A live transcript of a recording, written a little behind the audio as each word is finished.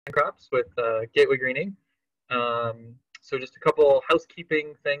crops with gateway greening. So just a couple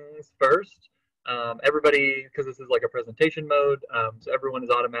housekeeping things first. Everybody, because this is like a presentation mode, so everyone is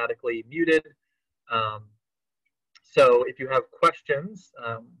automatically muted. So if you have questions,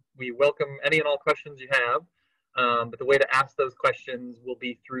 we welcome any and all questions you have. But the way to ask those questions will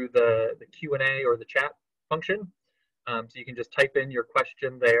be through the Q&A or the chat function. So you can just type in your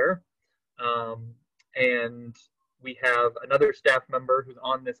question there. And we have another staff member who's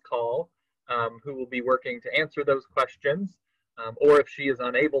on this call who will be working to answer those questions. Or if she is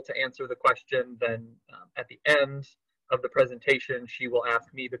unable to answer the question, then at the end of the presentation, she will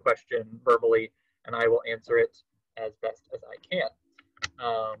ask me the question verbally, and I will answer it as best as I can.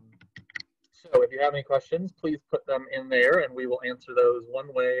 So if you have any questions, please put them in there, and we will answer those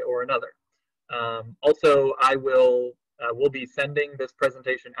one way or another. Also, I will be sending this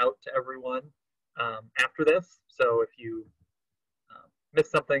presentation out to everyone after this. So if you miss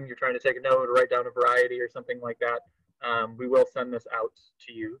something, you're trying to take a note or write down a variety or something like that, we will send this out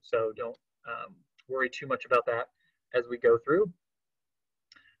to you. So don't worry too much about that as we go through.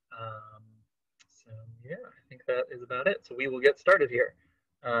 So yeah, I think that is about it. So we will get started here.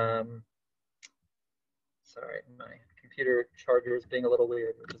 Sorry, my computer charger is being a little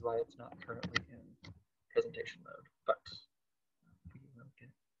weird, which is why it's not currently in presentation mode, but we will get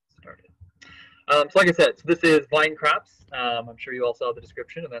started. So like I said, so this is vine crops. I'm sure you all saw the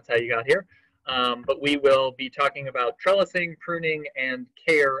description, and that's how you got here. But we will be talking about trellising, pruning, and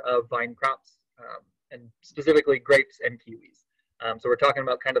care of vine crops, and specifically grapes and kiwis. So we're talking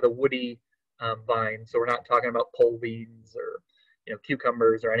about kind of the woody vine. So we're not talking about pole beans or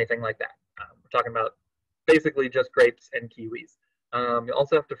cucumbers or anything like that. We're talking about basically just grapes and kiwis. You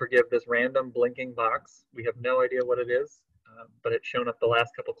also have to forgive this random blinking box. We have no idea what it is, but it's shown up the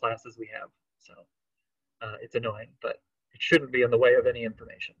last couple classes we have. So it's annoying, but it shouldn't be in the way of any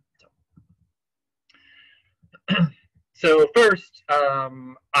information. So first,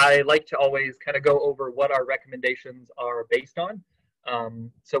 I like to always kind of go over what our recommendations are based on.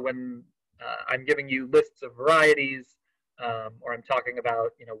 So when I'm giving you lists of varieties, or I'm talking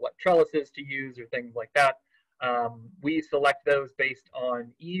about what trellises to use or things like that, we select those based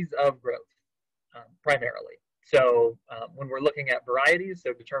on ease of growth primarily. So when we're looking at varieties,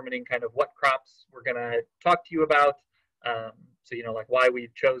 so determining kind of what crops we're going to talk to you about, so like why we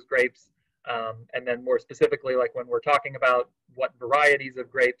chose grapes, and then more specifically, like when we're talking about what varieties of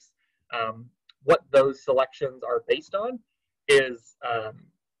grapes, what those selections are based on is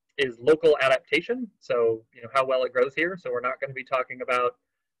local adaptation. So how well it grows here. So we're not going to be talking about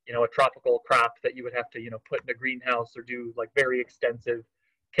a tropical crop that you would have to put in a greenhouse or do like very extensive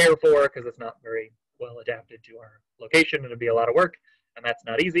care for, because it's not very well adapted to our location and it'd be a lot of work, and that's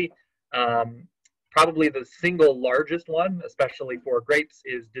not easy. Probably the single largest one, especially for grapes,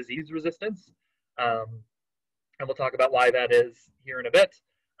 is disease resistance. And we'll talk about why that is here in a bit.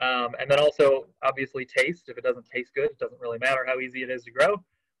 And then also, obviously, taste. If it doesn't taste good, it doesn't really matter how easy it is to grow.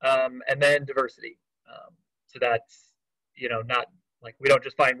 And then diversity. So that's, not like we don't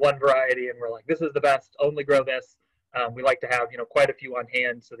just find one variety and we're like, this is the best, only grow this. We like to have, quite a few on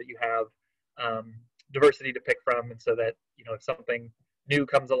hand so that you have diversity to pick from, and so that, if something new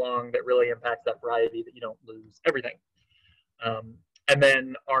comes along that really impacts that variety, that you don't lose everything. And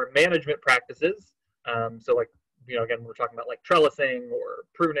then our management practices. So like, again, we're talking about like trellising or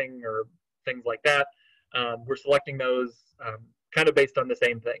pruning or things like that. We're selecting those kind of based on the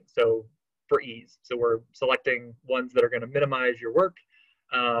same thing. So for ease, so we're selecting ones that are going to minimize your work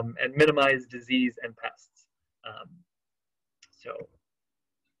and minimize disease and pests. So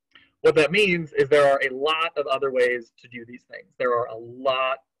what that means is there are a lot of other ways to do these things. There are a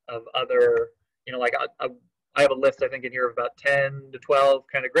lot of other, like I have a list, I think, in here of about 10 to 12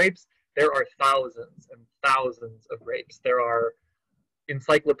 kind of grapes. There are thousands and thousands of grapes. There are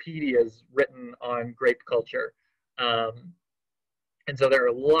encyclopedias written on grape culture. And so there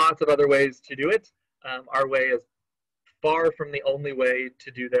are lots of other ways to do it. Our way is far from the only way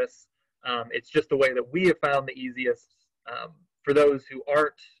to do this. It's just the way that we have found the easiest. For those who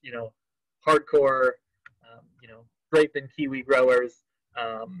aren't, hardcore, grape and kiwi growers,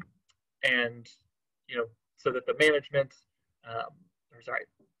 and, so that the management,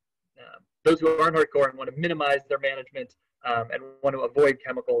 those who aren't hardcore and want to minimize their management and want to avoid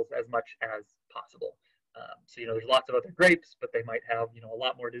chemicals as much as possible. So, there's lots of other grapes, but they might have, a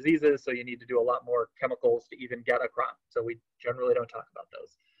lot more diseases, so you need to do a lot more chemicals to even get a crop. So we generally don't talk about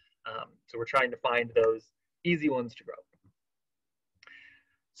those. So we're trying to find those easy ones to grow.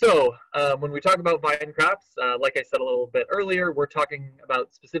 So when we talk about vine crops, like I said a little bit earlier, we're talking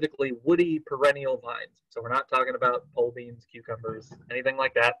about specifically woody perennial vines. So we're not talking about pole beans, cucumbers, anything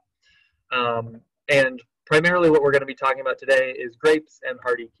like that. And primarily what we're going to be talking about today is grapes and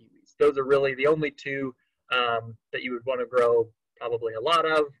hardy kiwis. Those are really the only two that you would want to grow probably a lot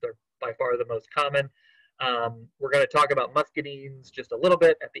of. They're by far the most common. We're going to talk about muscadines just a little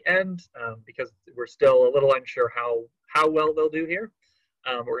bit at the end because we're still a little unsure how well they'll do here.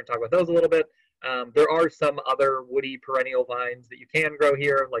 We're going to talk about those a little bit. There are some other woody perennial vines that you can grow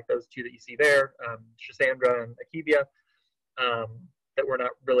here, like those two that you see there, Schisandra and Akebia, that we're not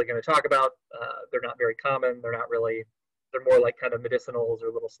really going to talk about. They're not very common. They're more like kind of medicinals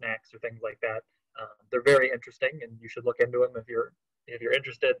or little snacks or things like that. They're very interesting, and you should look into them if you're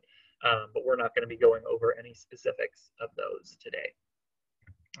interested. But we're not going to be going over any specifics of those today.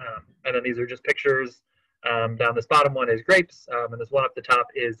 And then these are just pictures. Down this bottom one is grapes, and this one up the top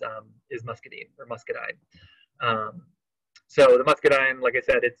is muscadine or muscadine. So the muscadine, like I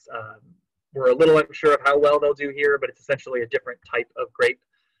said, we're a little unsure of how well they'll do here, but it's essentially a different type of grape.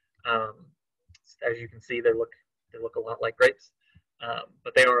 As you can see, they look a lot like grapes,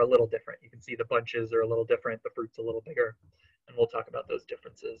 but they are a little different. You can see the bunches are a little different, the fruit's a little bigger, and we'll talk about those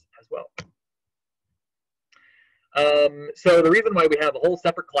differences as well. So the reason why we have a whole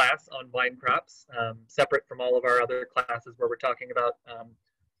separate class on vine crops, separate from all of our other classes where we're talking about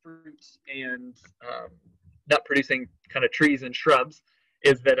fruits and nut producing kind of trees and shrubs,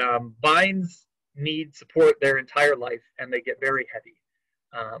 is that vines need support their entire life and they get very heavy.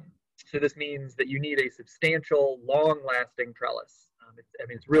 So this means that you need a substantial, long-lasting trellis.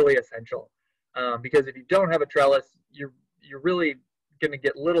 It's really essential because if you don't have a trellis, you're really going to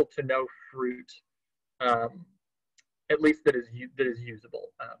get little to no fruit. At least that is usable.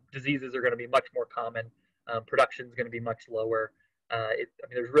 Diseases are going to be much more common. Production is going to be much lower.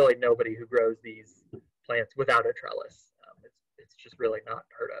 There's really nobody who grows these plants without a trellis. It's just really not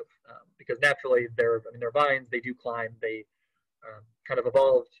heard of because naturally they're vines. They do climb. They kind of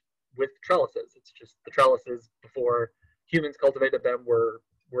evolved with trellises. It's just the trellises before humans cultivated them were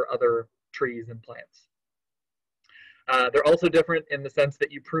other trees and plants. They're also different in the sense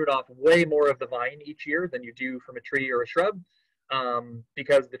that you prune off way more of the vine each year than you do from a tree or a shrub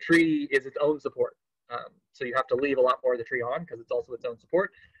because the tree is its own support. So you have to leave a lot more of the tree on because it's also its own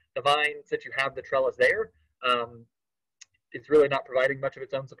support. The vine, since you have the trellis there, it's really not providing much of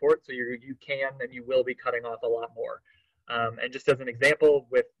its own support. So you can and you will be cutting off a lot more. And just as an example,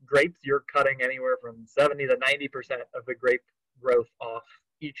 with grapes, you're cutting anywhere from 70 to 90% of the grape growth off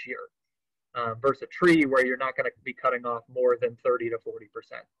each year. Versus a tree where you're not going to be cutting off more than 30 to 40%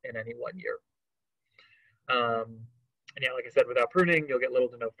 in any one year. And yeah, like I said, without pruning, you'll get little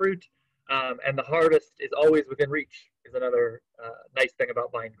to no fruit. And the harvest is always within reach is another nice thing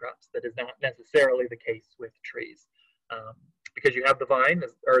about vine crops that is not necessarily the case with trees. Because you have the vine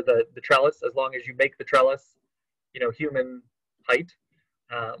or the trellis, as long as you make the trellis, human height,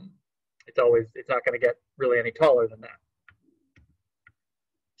 it's not going to get really any taller than that.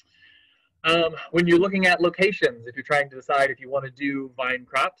 When you're looking at locations, if you're trying to decide if you want to do vine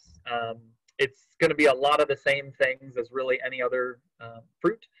crops, it's going to be a lot of the same things as really any other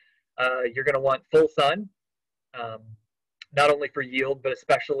fruit. You're going to want full sun, not only for yield, but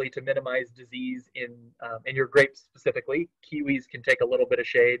especially to minimize disease in your grapes specifically. Kiwis can take a little bit of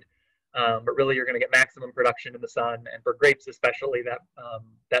shade, but really you're going to get maximum production in the sun. And for grapes especially,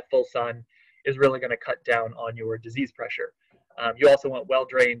 that full sun is really going to cut down on your disease pressure. You also want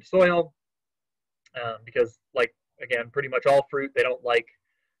well-drained soil. Because again, pretty much all fruit, they don't like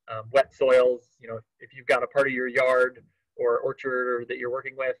wet soils. If you've got a part of your yard or orchard that you're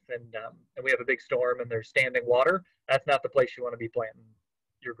working with and we have a big storm and there's standing water, that's not the place you want to be planting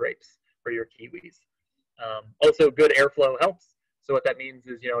your grapes or your kiwis. Also, good airflow helps. So what that means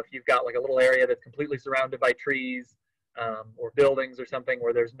is, if you've got like a little area that's completely surrounded by trees or buildings or something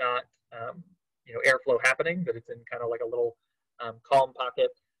where there's not, airflow happening, that it's in kind of like a little calm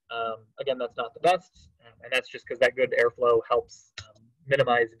pocket. Again, that's not the best, and that's just because that good airflow helps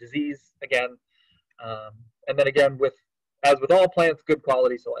minimize disease again. And then again, as with all plants, good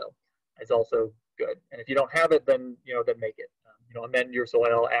quality soil is also good. And if you don't have it, then make it. Amend your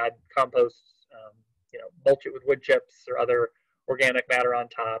soil, add compost, mulch it with wood chips or other organic matter on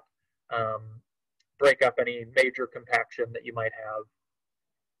top. Break up any major compaction that you might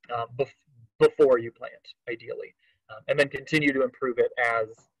have before you plant, ideally, and then continue to improve it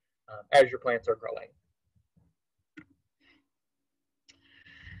as your plants are growing.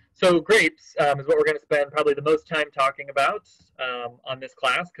 So grapes is what we're going to spend probably the most time talking about on this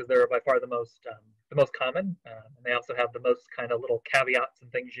class because they're by far the most common, and they also have the most kind of little caveats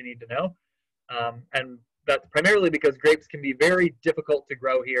and things you need to know. And that's primarily because grapes can be very difficult to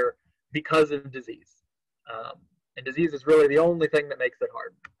grow here because of disease. And disease is really the only thing that makes it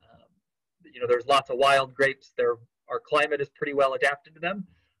hard. There's lots of wild grapes. Our climate is pretty well adapted to them,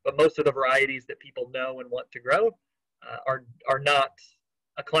 but most of the varieties that people know and want to grow are not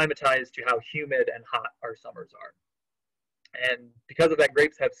acclimatized to how humid and hot our summers are. And because of that,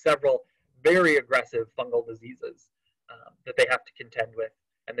 grapes have several very aggressive fungal diseases that they have to contend with,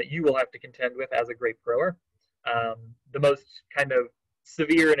 and that you will have to contend with as a grape grower. The most kind of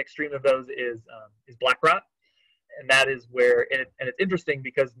severe and extreme of those is black rot, and that is where, and it's interesting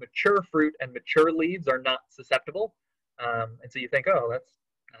because mature fruit and mature leaves are not susceptible, and so you think, oh, that's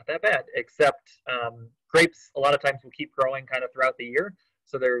not that bad, except grapes a lot of times will keep growing kind of throughout the year,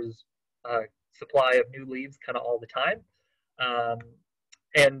 so there's a supply of new leaves kind of all the time,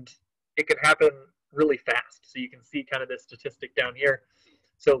 and it can happen really fast. So you can see kind of this statistic down here.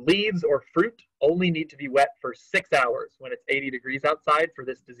 So leaves or fruit only need to be wet for 6 hours when it's 80 degrees outside for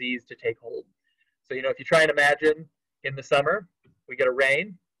this disease to take hold. So, if you try and imagine in the summer, we get a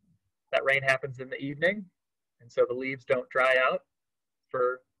rain. That rain happens in the evening, and so the leaves don't dry out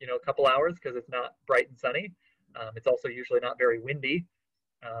for, a couple hours because it's not bright and sunny. It's also usually not very windy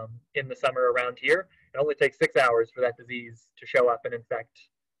in the summer around here. It only takes 6 hours for that disease to show up and infect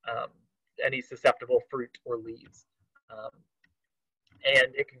any susceptible fruit or leaves.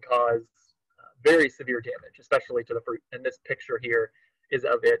 And it can cause very severe damage, especially to the fruit. And this picture here is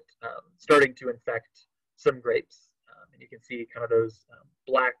of it starting to infect some grapes. And you can see kind of those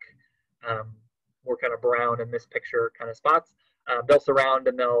black, more kind of brown in this picture kind of spots. They'll surround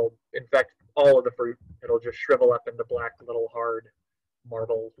and they'll infect all of the fruit. It'll just shrivel up into black little hard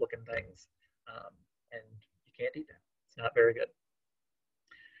marble looking things. And you can't eat that. It's not very good.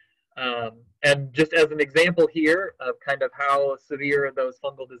 And just as an example here of kind of how severe those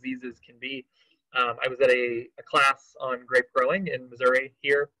fungal diseases can be, I was at a class on grape growing in Missouri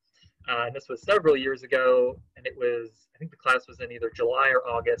here, and this was several years ago, and I think the class was in either July or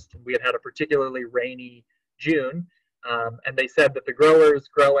August, and we had a particularly rainy June, and they said that the growers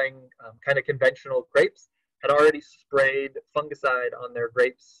growing kind of conventional grapes had already sprayed fungicide on their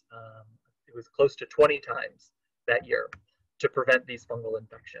grapes. It was close to 20 times that year to prevent these fungal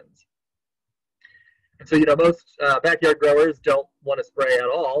infections. And so, most backyard growers don't want to spray at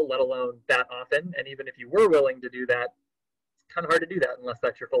all, let alone that often. And even if you were willing to do that, it's kind of hard to do that unless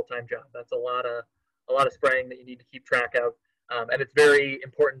that's your full-time job. That's a lot of spraying that you need to keep track of. And it's very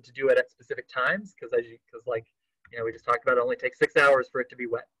important to do it at specific times because we just talked about, it only takes 6 hours for it to be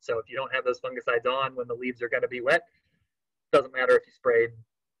wet. So if you don't have those fungicides on when the leaves are going to be wet, it doesn't matter if you sprayed,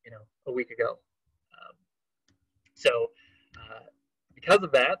 a week ago. So because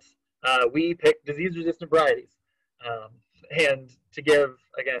of that, we picked disease-resistant varieties. And to give,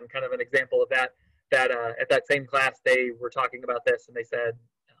 again, kind of an example of that at that same class, they were talking about this, and they said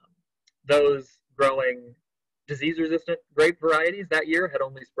those growing disease-resistant grape varieties that year had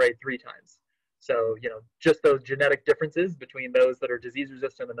only sprayed 3 times. So, just those genetic differences between those that are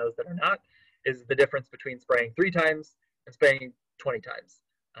disease-resistant and those that are not is the difference between spraying 3 times and spraying 20 times.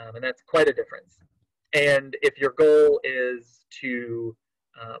 And that's quite a difference. And if your goal is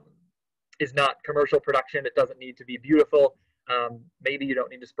not commercial production, it doesn't need to be beautiful, maybe you don't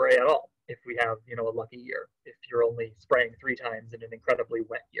need to spray at all if we have, a lucky year, if you're only spraying 3 times in an incredibly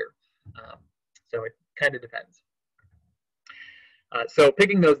wet year. So it kind of depends. So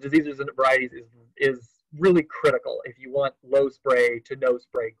picking those disease-resistant varieties is really critical if you want low spray to no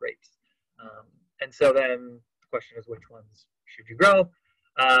spray grapes. And so then the question is, which ones should you grow?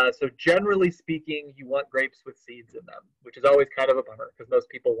 So generally speaking, you want grapes with seeds in them, which is always kind of a bummer because most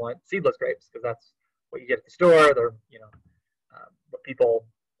people want seedless grapes because that's what you get at the store. They're, what people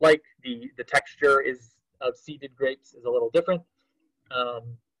like. The texture of seeded grapes is a little different.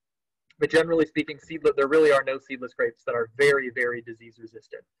 But generally speaking, there really are no seedless grapes that are very, very disease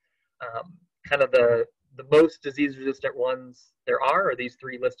resistant. Kind of the most disease resistant ones there are these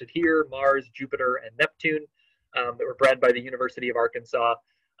 3 listed here: Mars, Jupiter, and Neptune. That were bred by the University of Arkansas.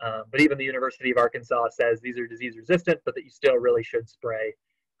 But even the University of Arkansas says these are disease resistant, but that you still really should spray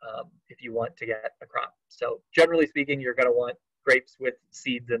if you want to get a crop. So generally speaking, you're going to want grapes with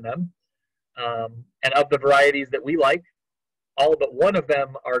seeds in them. And of the varieties that we like, all but one of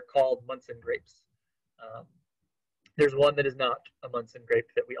them are called Munson grapes. There's one that is not a Munson grape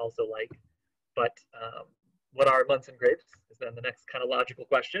that we also like. But what are Munson grapes is then the next kind of logical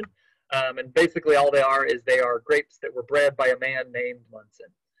question. And basically all they are grapes that were bred by a man named Munson.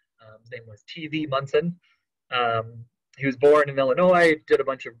 His name was T.V. Munson. He was born in Illinois, did a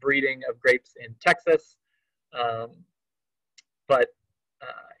bunch of breeding of grapes in Texas, but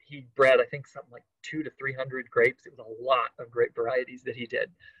he bred, I think, something like 200 to 300 grapes. It was a lot of grape varieties that he did.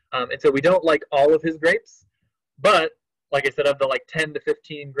 And so we don't like all of his grapes, but like I said, of the like 10 to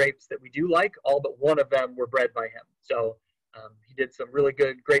 15 grapes that we do like, all but one of them were bred by him. So he did some really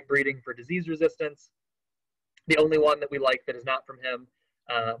good grape breeding for disease resistance. The only one that we like that is not from him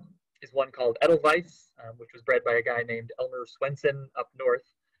is one called Edelweiss, which was bred by a guy named Elmer Swenson up north.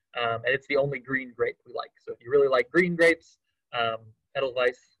 And it's the only green grape we like. So if you really like green grapes,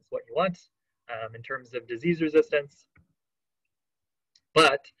 Edelweiss is what you want in terms of disease resistance.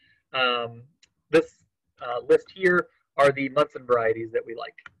 But this list here are the Munson varieties that we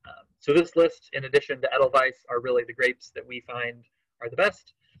like. So this list, in addition to Edelweiss, are really the grapes that we find are the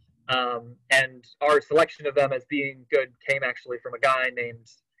best. And our selection of them as being good came actually from a guy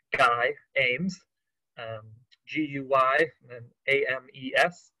named Guy Ames, G-U-Y, and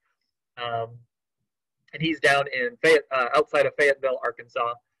A-M-E-S. And he's down in outside of Fayetteville,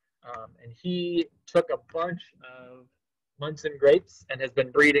 Arkansas. And he took a bunch of Munson grapes and has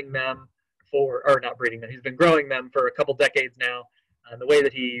been breeding them for, or not breeding them, he's been growing them for a couple decades now. And the way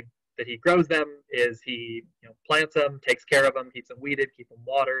that he grows them is he plants them, takes care of them, keeps them weeded, keeps them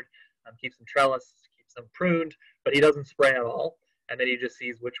watered, keeps them trellis, keeps them pruned, but he doesn't spray at all. And then he just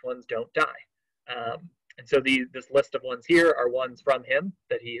sees which ones don't die. And so this list of ones here are ones from him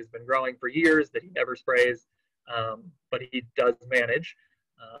that he has been growing for years, that he never sprays, but he does manage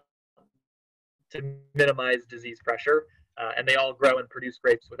to minimize disease pressure. And they all grow and produce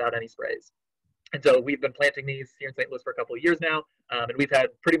grapes without any sprays. And so we've been planting these here in St. Louis for a couple of years now, and we've had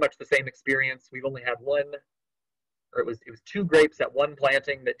pretty much the same experience. We've only had one, or it was 2 grapes at one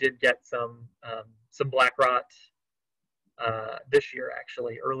planting that did get some black rot this year,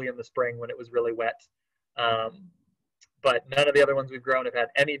 actually, early in the spring when it was really wet. But none of the other ones we've grown have had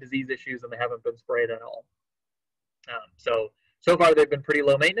any disease issues, and they haven't been sprayed at all. So far they've been pretty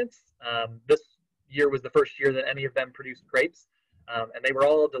low maintenance. This year was the first year that any of them produced grapes, and they were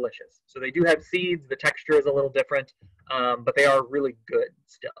all delicious. So they do have seeds. The texture is a little different, but they are really good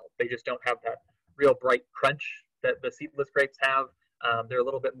still. They just don't have that real bright crunch that the seedless grapes have. They're a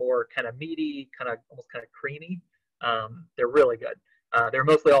little bit more kind of meaty, almost kind of creamy. They're really good. They're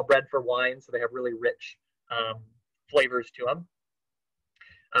mostly all bred for wine, so they have really rich flavors to them.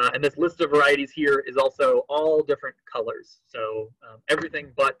 And this list of varieties here is also all different colors. So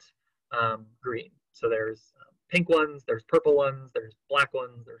everything but green. So there's pink ones, there's purple ones, there's black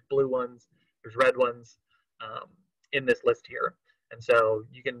ones, there's blue ones, there's red ones in this list here. And so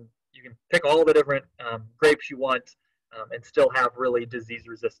you can pick all the different grapes you want and still have really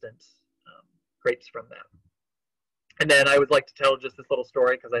disease-resistant grapes from them. And then I would like to tell just this little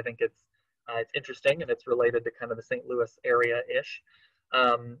story because I think it's interesting and it's related to kind of the St. Louis area-ish.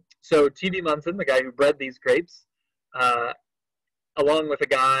 So T.V. Munson, the guy who bred these grapes, along with a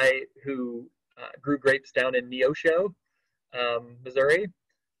guy who grew grapes down in Neosho, Missouri,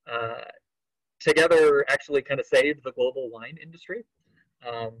 together actually kind of saved the global wine industry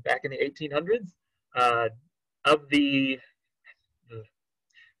back in the 1800s.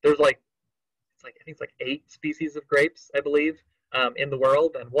 There's I think it's like 8 species of grapes, I believe, in the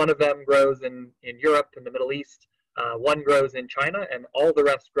world, and one of them grows in Europe and the Middle East. One grows in China, and all the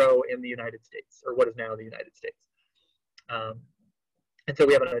rest grow in the United States, or what is now the United States. And so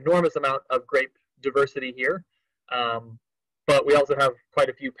we have an enormous amount of grape diversity here, but we also have quite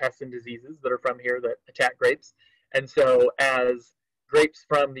a few pests and diseases that are from here that attack grapes. And so as grapes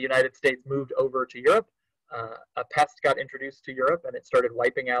from the United States moved over to Europe, a pest got introduced to Europe, and it started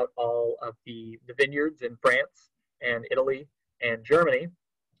wiping out all of the vineyards in France and Italy and Germany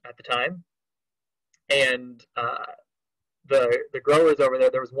at the time. And the growers over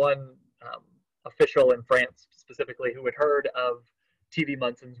there was one official in France specifically who had heard of T.V.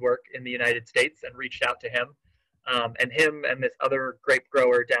 Munson's work in the United States and reached out to him. And him and this other grape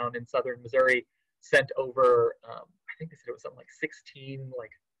grower down in southern Missouri sent over, I think they said it was something like 16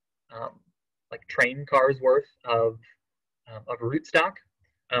 train cars worth of rootstock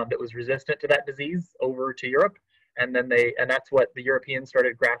that was resistant to that disease over to Europe. And then that's what the Europeans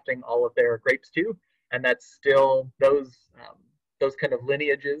started grafting all of their grapes to. And that's still those kind of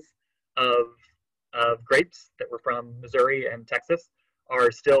lineages of grapes that were from Missouri and Texas are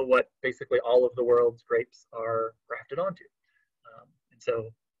still what basically all of the world's grapes are grafted onto. And so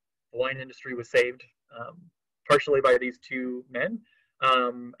the wine industry was saved partially by these 2 men.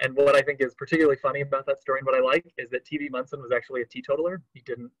 And what I think is particularly funny about that story and what I like is that T.V. Munson was actually a teetotaler. He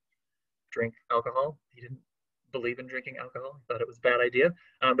didn't drink alcohol. He didn't believe in drinking alcohol. He thought it was a bad idea,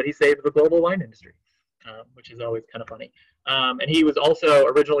 but he saved the global wine industry, which is always kind of funny. And he was also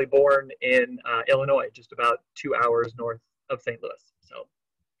originally born in Illinois, just about 2 hours north of St. Louis. So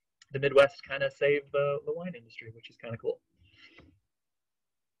the Midwest kind of saved the wine industry, which is kind of cool.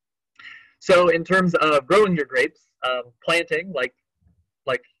 So in terms of growing your grapes, planting, like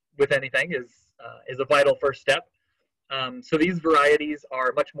with anything, is a vital first step. So these varieties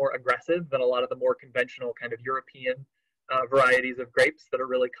are much more aggressive than a lot of the more conventional kind of European varieties of grapes that are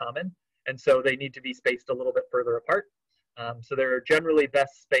really common. And so they need to be spaced a little bit further apart. So they're generally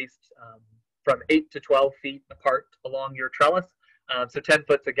best spaced from 8 to 12 feet apart along your trellis. So 10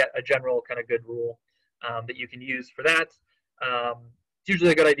 foot's a general kind of good rule that you can use for that. It's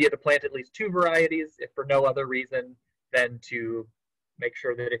usually a good idea to plant at least 2 varieties, if for no other reason than to make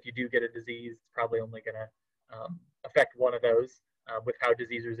sure that if you do get a disease, it's probably only going to affect one of those with how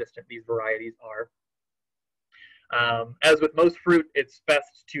disease resistant these varieties are. As with most fruit, it's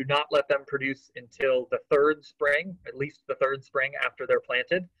best to not let them produce until the 3rd spring, at least the 3rd spring after they're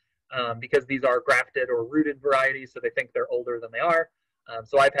planted, because these are grafted or rooted varieties, so they think they're older than they are.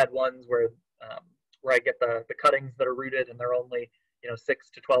 So I've had ones where I get the cuttings that are rooted and they're only 6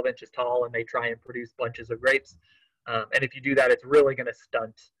 to 12 inches tall, and they try and produce bunches of grapes. And if you do that, it's really going to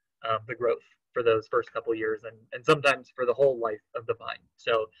stunt the growth for those first couple years, and sometimes for the whole life of the vine.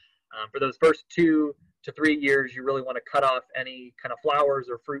 So for those first 2 to 3 years, you really want to cut off any kind of flowers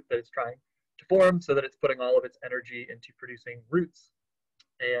or fruit that it's trying to form, so that it's putting all of its energy into producing roots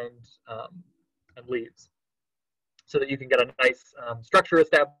and leaves, so that you can get a nice structure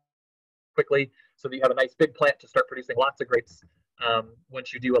established quickly, so that you have a nice big plant to start producing lots of grapes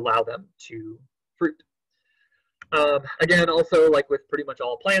once you do allow them to fruit. Again, also, like with pretty much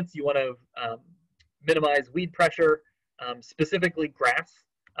all plants, you want to minimize weed pressure, specifically grass.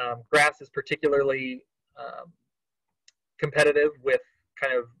 Grass is particularly competitive with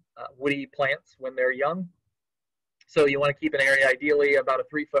kind of woody plants when they're young. So you want to keep an area ideally about a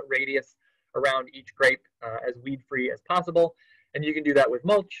 3-foot radius around each grape as weed-free as possible. And you can do that with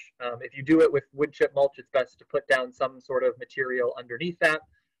mulch. If you do it with wood chip mulch, it's best to put down some sort of material underneath that,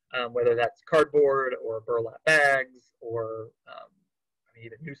 whether that's cardboard or burlap bags or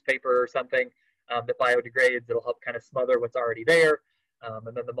even newspaper or something that biodegrades. It'll help kind of smother what's already there.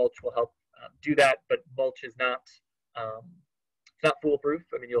 And then the mulch will help do that. But mulch is not, it's not foolproof.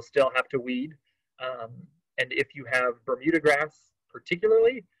 I mean, you'll still have to weed. And if you have Bermuda grass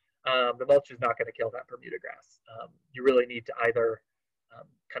particularly, the mulch is not going to kill that Bermuda grass. You really need to either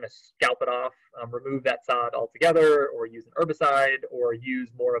kind of scalp it off, remove that sod altogether, or use an herbicide, or use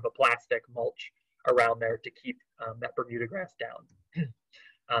more of a plastic mulch around there to keep that Bermuda grass down.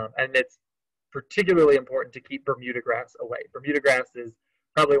 And it's particularly important to keep Bermuda grass away. Bermuda grass is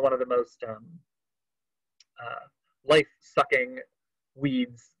probably one of the most life-sucking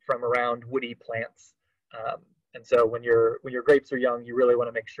weeds from around woody plants. And so when your grapes are young, you really want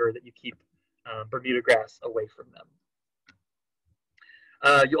to make sure that you keep Bermuda grass away from them.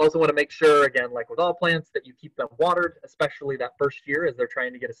 You also want to make sure, again, like with all plants, that you keep them watered, especially that first year as they're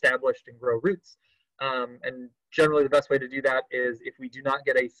trying to get established and grow roots. And generally the best way to do that is if we do not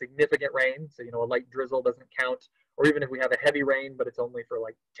get a significant rain, so a light drizzle doesn't count, or even if we have a heavy rain, but it's only for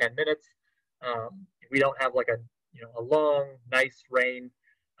like 10 minutes, if we don't have like a long, nice rain,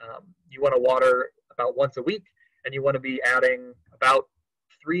 you want to water about once a week, and you want to be adding about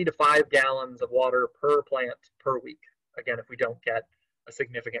 3 to 5 gallons of water per plant per week. Again, if we don't get a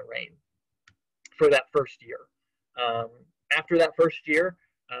significant rain for that first year. After that first year,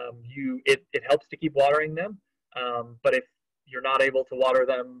 it helps to keep watering them. But if you're not able to water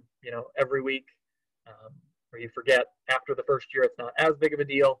them, every week, or you forget after the first year, it's not as big of a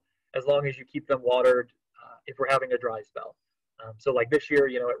deal as long as you keep them watered if we're having a dry spell. So like this year,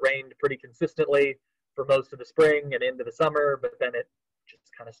 it rained pretty consistently for most of the spring and into the summer, but then it just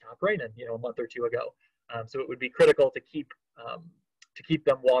kind of stopped raining, a month or two ago. So it would be critical to keep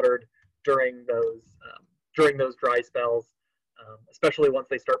them watered during those dry spells, especially once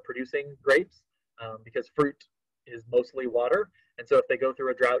they start producing grapes, because fruit is mostly water. And so if they go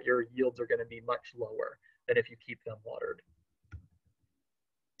through a drought, your yields are going to be much lower than if you keep them watered.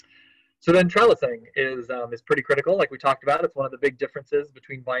 So then trellising is pretty critical. Like we talked about, it's one of the big differences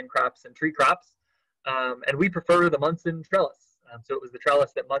between vine crops and tree crops. And we prefer the Munson trellis. So it was the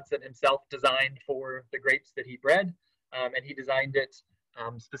trellis that Munson himself designed for the grapes that he bred. And he designed it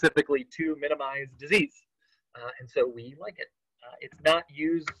specifically to minimize disease. And so we like it. It's not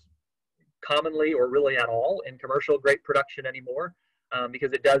used commonly or really at all in commercial grape production anymore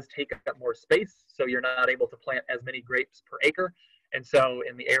because it does take up more space. So you're not able to plant as many grapes per acre. And so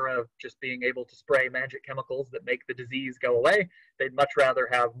in the era of just being able to spray magic chemicals that make the disease go away, they'd much rather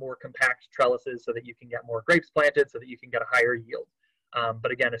have more compact trellises so that you can get more grapes planted, so that you can get a higher yield.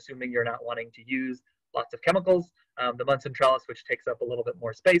 But again, assuming you're not wanting to use lots of chemicals, the Munson trellis, which takes up a little bit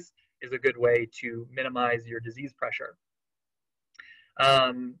more space, is a good way to minimize your disease pressure.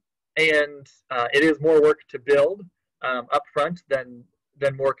 It is more work to build up front than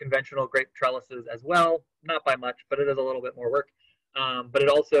more conventional grape trellises as well. Not by much, but it is a little bit more work. But it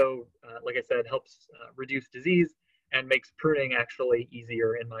also, like I said, helps reduce disease and makes pruning actually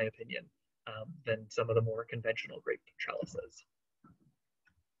easier, in my opinion, than some of the more conventional grape trellises.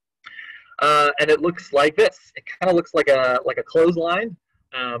 And it looks like this. It kind of looks like a clothesline.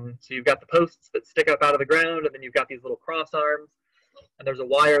 So you've got the posts that stick up out of the ground, and then you've got these little cross arms, and there's a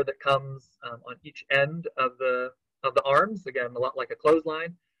wire that comes on each end of the arms. Again, a lot like a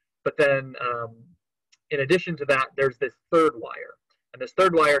clothesline. But then, in addition to that, there's this third wire, and this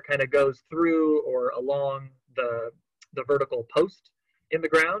third wire kind of goes through or along the vertical post in the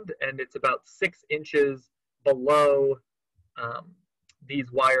ground, and it's about 6 inches below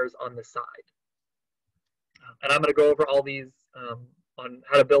these wires on the side. And I'm going to go over all these on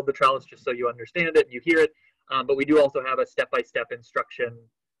how to build the trellis just so you understand it and you hear it. But we do also have a step-by-step instruction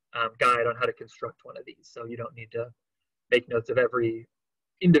guide on how to construct one of these. So you don't need to make notes of every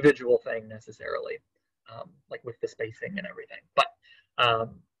individual thing necessarily, like with the spacing and everything. But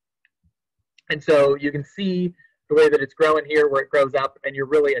and so you can see the way that it's growing here, where it grows up, and you're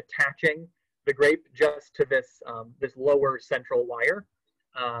really attaching the grape just to this this lower central wire.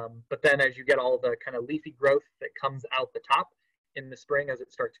 But then as you get all the kind of leafy growth that comes out the top in the spring as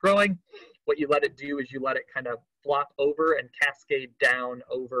it starts growing, what you let it do is you let it kind of flop over and cascade down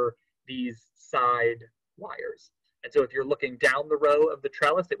over these side wires. And so if you're looking down the row of the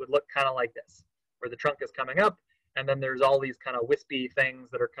trellis, it would look kind of like this, where the trunk is coming up, and then there's all these kind of wispy things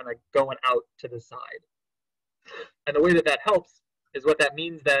that are kind of going out to the side. And the way that that helps is, what that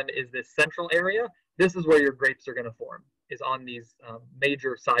means then is this central area, this is where your grapes are going to form, is on these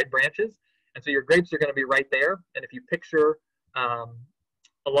major side branches. And so your grapes are going to be right there. And if you picture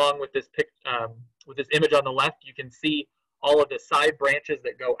along with this image on the left, you can see all of the side branches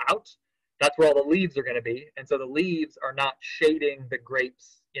that go out. That's where all the leaves are going to be. And so the leaves are not shading the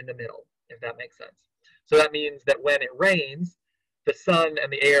grapes in the middle, if that makes sense. So that means that when it rains, the sun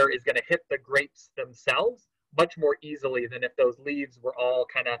and the air is going to hit the grapes themselves much more easily than if those leaves were all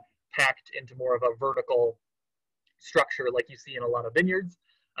kind of packed into more of a vertical structure like you see in a lot of vineyards.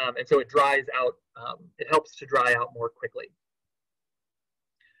 And so it dries out, it helps to dry out more quickly,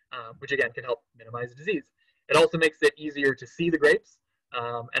 which again can help minimize disease. It also makes it easier to see the grapes,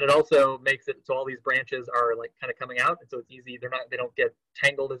 and it also makes it so all these branches are like kind of coming out, and so it's easy. They don't get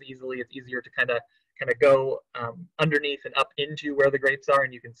tangled as easily. It's easier to kind of go underneath and up into where the grapes are,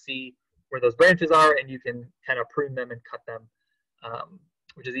 and you can see where those branches are, and you can kind of prune them and cut them,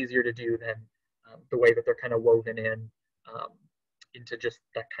 which is easier to do than the way that they're kind of woven in into just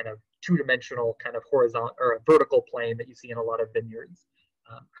that kind of two-dimensional kind of horizontal or a vertical plane that you see in a lot of vineyards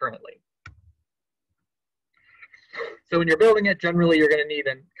currently. So when you're building it, generally you're going to need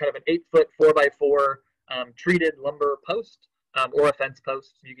kind of an 8-foot 4x4 treated lumber post or a fence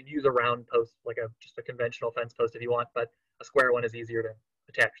post. You can use a round post, like just a conventional fence post if you want, but a square one is easier to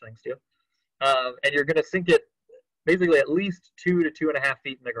attach things to. And you're going to sink it basically at least 2 to 2.5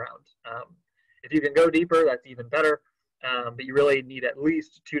 feet in the ground. If you can go deeper, that's even better. But you really need at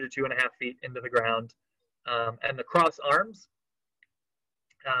least 2 to 2.5 feet into the ground. And the cross arms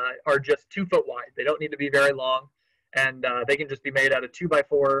are just 2 foot wide. They don't need to be very long, and they can just be made out of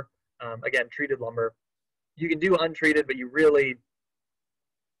 2x4, again, treated lumber. You can do untreated, but you really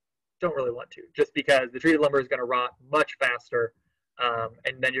don't really want to, just because the treated lumber is going to rot much faster,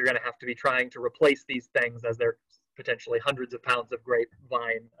 and then you're going to have to be trying to replace these things as they're potentially hundreds of pounds of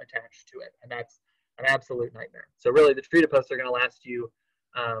grapevine attached to it, and that's an absolute nightmare. So really, the treated posts are going to last you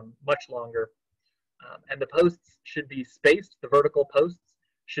much longer, and the posts should be spaced. The vertical posts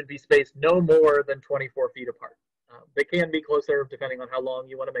should be spaced no more than 24 feet apart. They can be closer depending on how long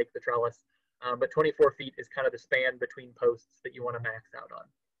you want to make the trellis, but 24 feet is kind of the span between posts that you want to max out on.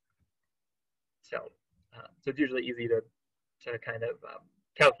 So it's usually easy to kind of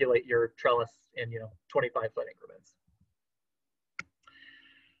calculate your trellis in 25-foot increments.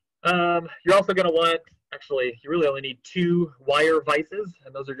 You're also going to want, actually, you really only need 2 wire vices,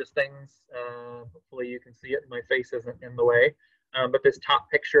 and those are just things, hopefully you can see it, my face isn't in the way, but this top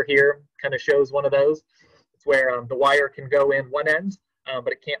picture here kind of shows one of those. It's where the wire can go in one end,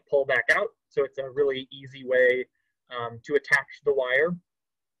 but it can't pull back out, so it's a really easy way to attach the wire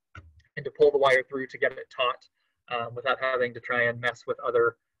and to pull the wire through to get it taut without having to try and mess with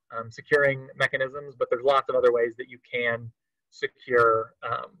other securing mechanisms. But there's lots of other ways that you can secure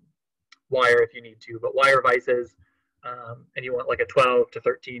wire if you need to. But wire vices, and you want like a 12 to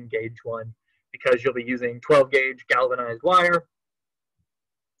 13 gauge one, because you'll be using 12 gauge galvanized wire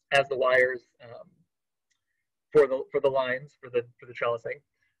as the wires for the lines for the trellising.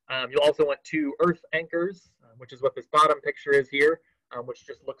 You'll also want 2 earth anchors, which is what this bottom picture is here, which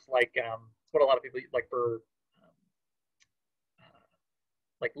just looks like it's what a lot of people like for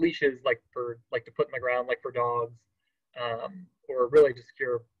like leashes, like to put in the ground, like for dogs, or really to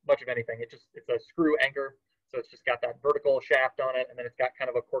secure much of anything. It's a screw anchor, so it's just got that vertical shaft on it, and then it's got kind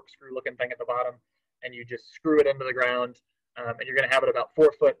of a corkscrew looking thing at the bottom, and you just screw it into the ground, and you're going to have it about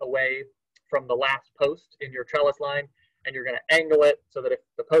 4 foot away from the last post in your trellis line, and you're going to angle it so that if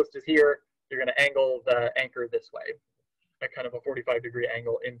the post is here, you're going to angle the anchor this way, at kind of a 45-degree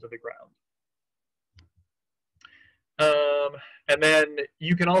angle into the ground. And then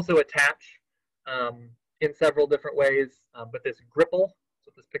you can also attach in several different ways, but this gripple,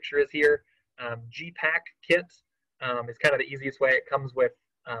 so this picture is here, G-Pack kit is kind of the easiest way. It comes with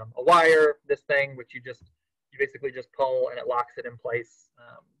a wire, this thing, which you basically just pull and it locks it in place.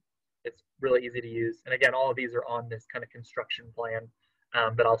 It's really easy to use. And again, all of these are on this kind of construction plan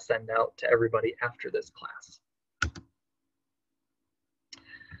that I'll send out to everybody after this class.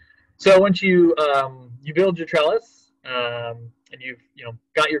 So once you build your trellis and you've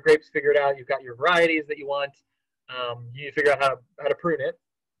got your grapes figured out, you've got your varieties that you want, you need to figure out how to prune it.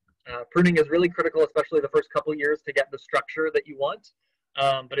 Pruning is really critical, especially the first couple years, to get the structure that you want.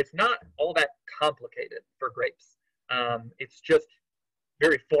 But it's not all that complicated for grapes. It's just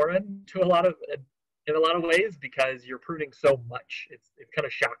very foreign to in a lot of ways, because you're pruning so much. It's kind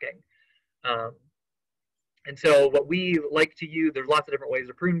of shocking. And so what we like to use, there's lots of different ways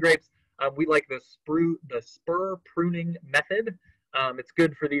to prune grapes. We like the spur pruning method. It's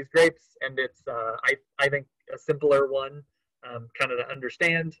good for these grapes, and it's I think a simpler one kind of to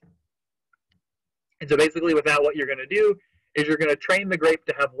understand. And so basically with that, what you're going to do is you're going to train the grape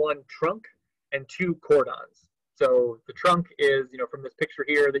to have 1 trunk and 2 cordons. So the trunk is, from this picture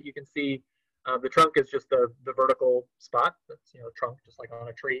here that you can see, the trunk is just the vertical spot. That's, trunk, just like on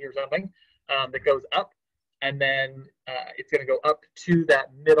a tree or something, that goes up. And then it's going to go up to that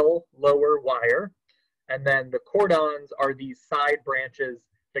middle lower wire. And then the cordons are these side branches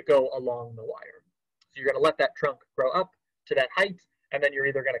that go along the wire. So you're going to let that trunk grow up to that height, and then you're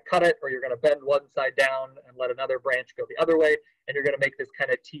either going to cut it or you're going to bend one side down and let another branch go the other way, and you're going to make this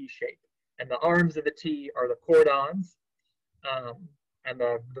kind of T shape. And the arms of the T are the cordons, and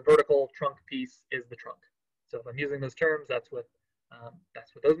the vertical trunk piece is the trunk. So if I'm using those terms, that's what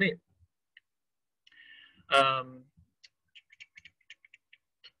those mean. I'm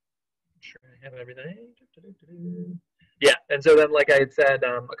sure I have everything. Yeah, and so then, like I had said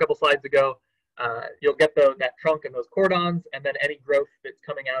a couple slides ago, you'll get that trunk and those cordons, and then any growth that's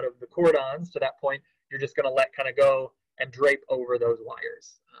coming out of the cordons to that point, you're just going to let kind of go and drape over those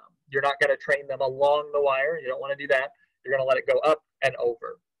wires. You're not going to train them along the wire. You don't want to do that. You're going to let it go up and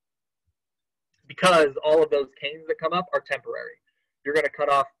over, because all of those canes that come up are temporary. You're going to cut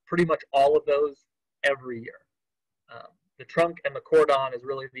off pretty much all of those every year. The trunk and the cordon is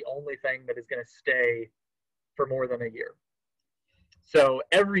really the only thing that is going to stay for more than a year. So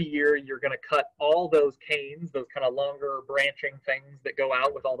every year you're going to cut all those canes, those kind of longer branching things that go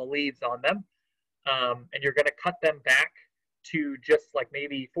out with all the leaves on them, and you're going to cut them back to just like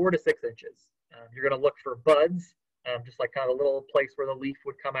maybe 4 to 6 inches. You're going to look for buds, just like kind of a little place where the leaf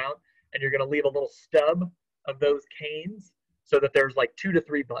would come out, and you're going to leave a little stub of those canes so that there's like 2 to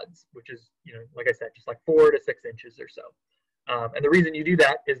 3 buds, which is, like I said, just like 4 to 6 inches or so. And the reason you do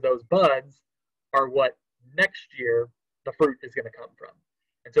that is those buds are what next year the fruit is going to come from.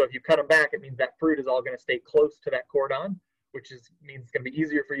 And so if you cut them back, it means that fruit is all going to stay close to that cordon, which means it's going to be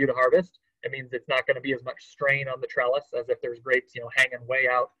easier for you to harvest. It means it's not going to be as much strain on the trellis as if there's grapes, hanging way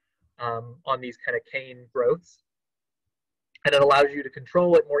out on these kind of cane growths. And it allows you to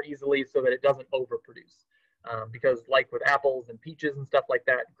control it more easily so that it doesn't overproduce. Because like with apples and peaches and stuff like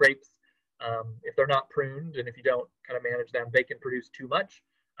that, grapes, if they're not pruned and if you don't kind of manage them, they can produce too much.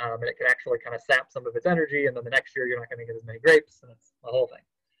 And it can actually kind of sap some of its energy, and then the next year you're not going to get as many grapes, and it's the whole thing.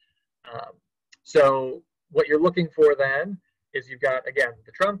 So what you're looking for then is you've got, again,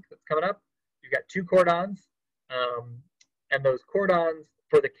 the trunk that's coming up, you've got 2 cordons, and those cordons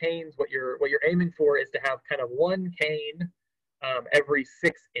for the canes, what you're aiming for is to have kind of 1 cane every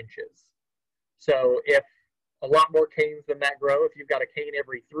 6 inches. So if a lot more canes than that grow, if you've got a cane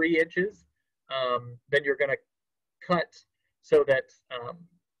every 3 inches, then you're going to cut so that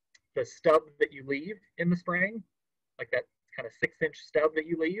the stub that you leave in the spring like that kind of 6-inch stub that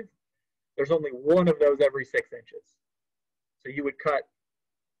you leave, there's only one of those every 6 inches. So you would cut,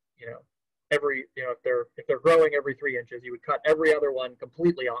 if they're growing every 3 inches, you would cut every other one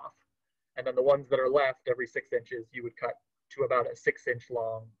completely off. And then the ones that are left every 6 inches, you would cut to about a 6-inch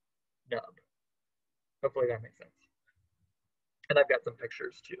long nub. Hopefully that makes sense. And I've got some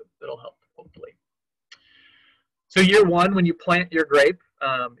pictures too that'll help, hopefully. So year one, when you plant your grape,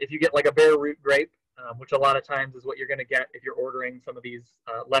 if you get like a bare root grape, which a lot of times is what you're going to get if you're ordering some of these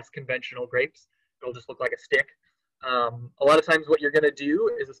less conventional grapes, it'll just look like a stick. A lot of times what you're going to do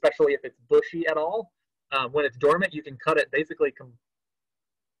is, especially if it's bushy at all, when it's dormant, you can cut it basically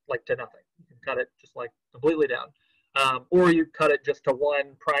like to nothing. You can cut it just like completely down. Or you cut it just to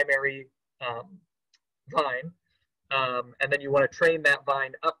one primary vine, and then you want to train that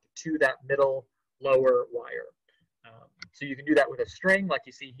vine up to that middle lower wire. So you can do that with a string like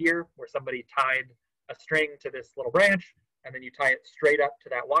you see here, where somebody tied a string to this little branch, and then you tie it straight up to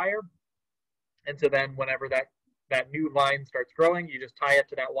that wire. And so then whenever that new vine starts growing, you just tie it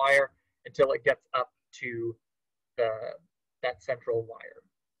to that wire until it gets up to that central wire.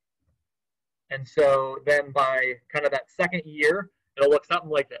 And so then by kind of that second year, it'll look something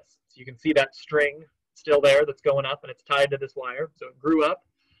like this. So you can see that string still there that's going up, and it's tied to this wire. So it grew up,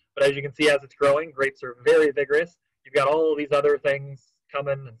 but as you can see, as it's growing, grapes are very vigorous. You've got all these other things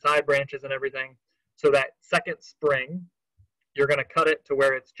coming and side branches and everything. So that second spring, you're going to cut it to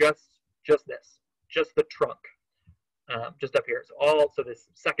where it's just the trunk, just up here. So this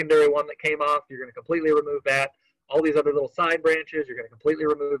secondary one that came off, you're going to completely remove that. All these other little side branches, you're going to completely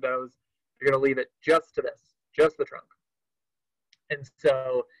remove those. You're going to leave it just to this, just the trunk. And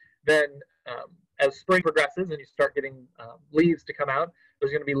so then as spring progresses and you start getting leaves to come out,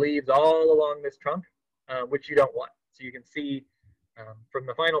 there's going to be leaves all along this trunk, which you don't want. So you can see from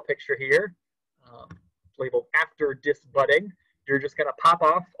the final picture here, labeled after disbudding, you're just going to pop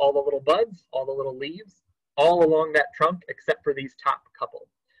off all the little buds, all the little leaves, all along that trunk, except for these top couple.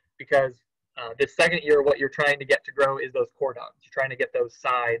 Because this second year, what you're trying to get to grow is those cordons. You're trying to get those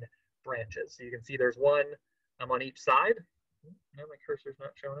side branches. So you can see there's one on each side. Now my cursor's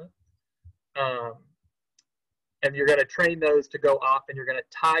not showing it. And you're going to train those to go off, and you're going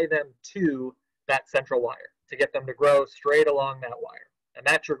to tie them to that central wire to get them to grow straight along that wire. And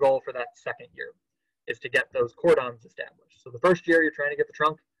that's your goal for that second year, is to get those cordons established. So the first year, you're trying to get the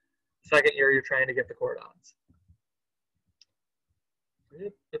trunk. The second year, you're trying to get the cordons.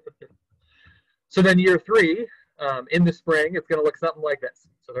 So then year three, in the spring, it's going to look something like this.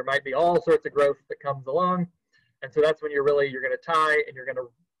 So there might be all sorts of growth that comes along. And so that's when you're going to tie, and you're going to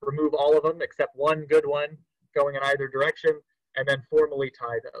remove all of them except one good one going in either direction, and then formally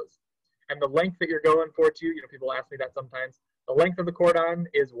tie those. And the length that you're going for too, people ask me that sometimes. The length of the cordon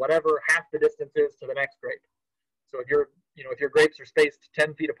is whatever half the distance is to the next grape. So if your grapes are spaced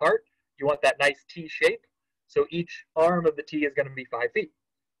 10 feet apart, you want that nice T shape. So each arm of the T is going to be 5 feet,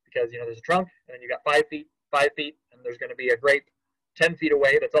 because there's a trunk, and then you got 5 feet, 5 feet, and there's going to be a grape 10 feet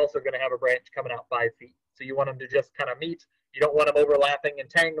away that's also going to have a branch coming out 5 feet. So you want them to just kind of meet. You don't want them overlapping and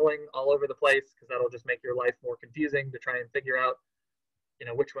tangling all over the place, because that'll just make your life more confusing to try and figure out,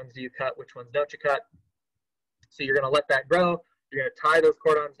 which ones do you cut, which ones don't you cut. So you're going to let that grow. You're going to tie those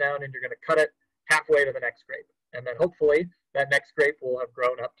cordons down, and you're going to cut it halfway to the next grape. And then hopefully that next grape will have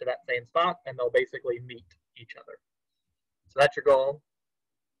grown up to that same spot, and they'll basically meet each other. So that's your goal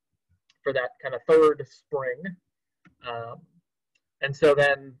for that kind of third spring. And so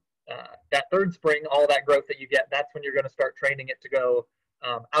then that third spring, all that growth that you get, that's when you're going to start training it to go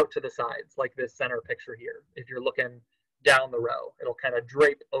out to the sides, like this center picture here. If you're looking down the row, it'll kind of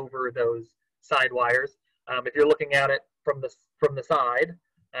drape over those side wires. If you're looking at it from the side,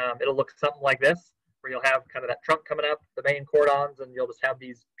 it'll look something like this, where you'll have kind of that trunk coming up, the main cordons, and you'll just have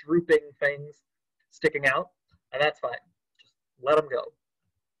these drooping things sticking out, and that's fine. Just let them go.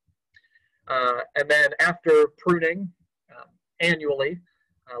 And then after pruning annually,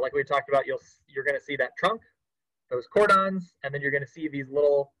 like we talked about, you're going to see that trunk, those cordons, and then you're going to see these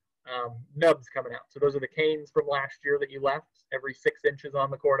little nubs coming out. So those are the canes from last year that you left every 6 inches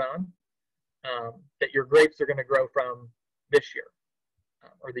on the cordon, that your grapes are going to grow from this year,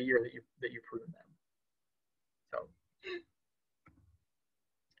 or the year that you prune them. So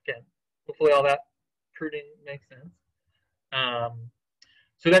again, hopefully all that pruning makes sense.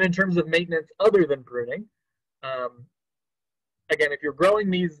 So then in terms of maintenance other than pruning, again, if you're growing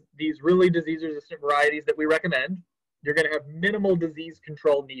these really disease-resistant varieties that we recommend, you're going to have minimal disease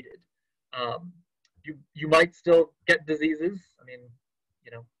control needed. You might still get diseases. I mean,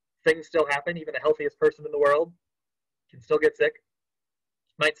 things still happen. Even the healthiest person in the world can still get sick.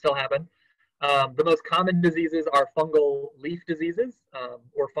 Might still happen. The most common diseases are fungal leaf diseases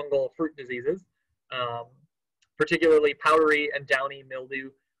or fungal fruit diseases. Um, Particularly powdery and downy mildew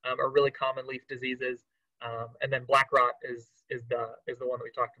are really common leaf diseases. And then black rot is the one that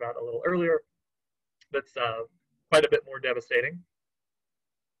we talked about a little earlier. That's quite a bit more devastating.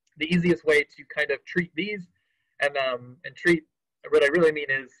 The easiest way to kind of treat these and treat, what I really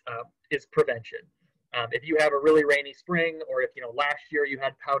mean is prevention. If you have a really rainy spring, or if last year you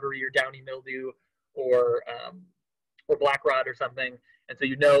had powdery or downy mildew, or black rot or something, and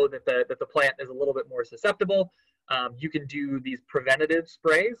so that the plant is a little bit more susceptible, you can do these preventative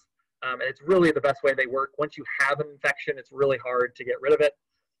sprays, and it's really the best way they work. Once you have an infection, it's really hard to get rid of it.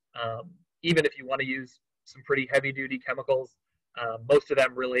 Even if you want to use some pretty heavy-duty chemicals, most of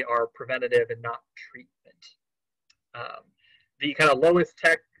them really are preventative and not treatment. The kind of lowest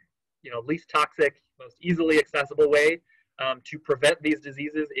tech, least toxic, most easily accessible way to prevent these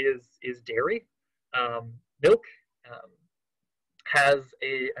diseases is dairy. Milk has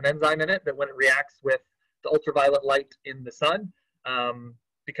an enzyme in it that, when it reacts with the ultraviolet light in the sun,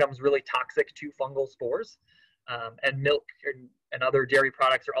 becomes really toxic to fungal spores. And milk and other dairy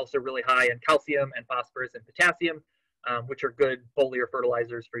products are also really high in calcium and phosphorus and potassium, which are good foliar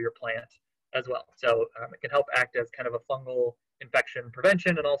fertilizers for your plant as well. So it can help act as kind of a fungal infection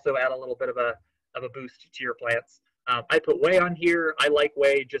prevention, and also add a little bit of a boost to your plants. I put whey on here. I like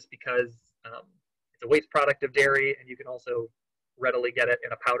whey just because it's a waste product of dairy, and you can also readily get it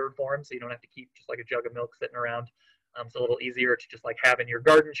in a powdered form, so you don't have to keep just like a jug of milk sitting around. It's a little easier to just like have in your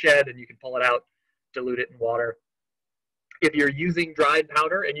garden shed, and you can pull it out, dilute it in water. If you're using dried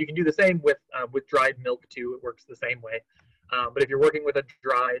powder, and you can do the same with dried milk too, it works the same way. But if you're working with a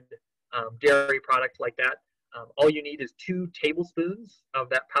dried dairy product like that, all you need is 2 tablespoons of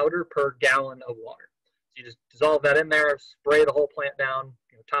that powder per gallon of water. So you just dissolve that in there, spray the whole plant down,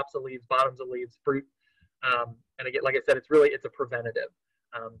 tops of leaves, bottoms of leaves, fruit. And again, like I said, it's a preventative.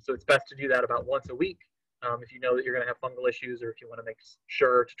 So it's best to do that about once a week if you know that you're going to have fungal issues, or if you want to make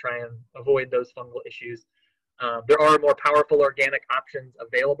sure to try and avoid those fungal issues. There are more powerful organic options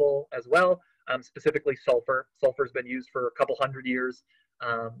available as well, specifically sulfur. Sulfur has been used for a couple hundred years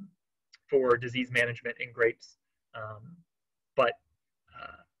for disease management in grapes, but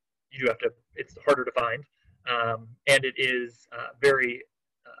you do have to, it's harder to find, and it is very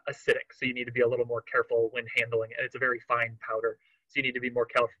acidic, so you need to be a little more careful when handling it. It's a very fine powder, so you need to be more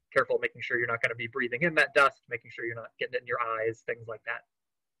careful, making sure you're not going to be breathing in that dust, making sure you're not getting it in your eyes, things like that.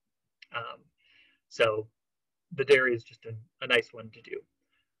 So the dairy is just a nice one to do.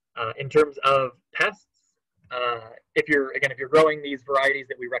 In terms of pests, if you're growing these varieties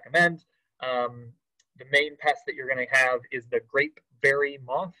that we recommend, the main pest that you're going to have is the grapeberry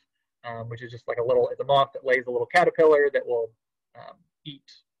moth, which is just like it's a moth that lays a little caterpillar that will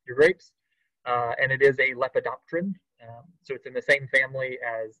eat your grapes, and it is a lepidopteran. So it's in the same family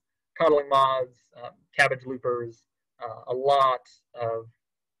as codling moths, cabbage loopers, a lot of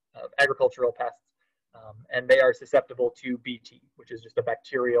agricultural pests, and they are susceptible to BT, which is just a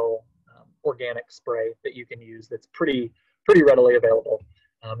bacterial organic spray that you can use that's pretty readily available.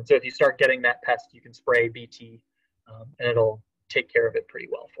 And so if you start getting that pest, you can spray BT, and it'll take care of it pretty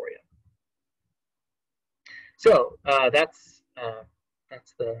well for you. So that's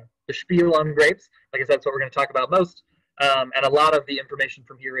the spiel on grapes. Like I said, that's what we're going to talk about most. And a lot of the information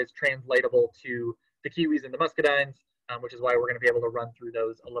from here is translatable to the kiwis and the muscadines, which is why we're going to be able to run through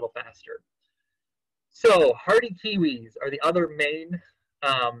those a little faster. So hardy kiwis are the other main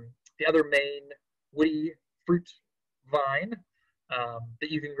woody fruit vine that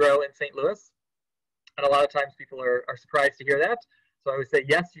you can grow in St. Louis. And a lot of times people are surprised to hear that. So I would say,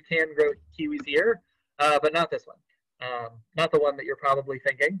 yes, you can grow kiwis here, but not this one. Not the one that you're probably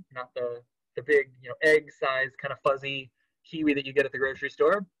thinking, not the big, egg-sized kind of fuzzy kiwi that you get at the grocery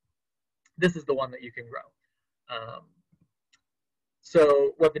store. This is the one that you can grow.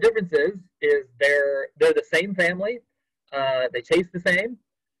 So what the difference is they're the same family. They taste the same.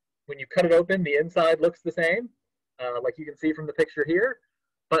 When you cut it open, the inside looks the same, like you can see from the picture here,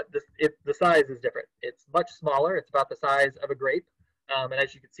 but the size is different. It's much smaller. It's about the size of a grape. And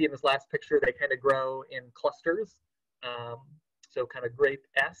as you can see in this last picture, they kind of grow in clusters, so kind of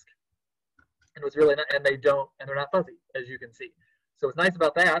grape-esque. And what's really they're not fuzzy, as you can see. So what's nice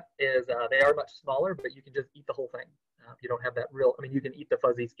about that is they are much smaller, but you can just eat the whole thing. You don't have that you can eat the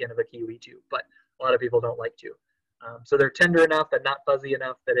fuzzy skin of a kiwi too, but a lot of people don't like to. So they're tender enough and not fuzzy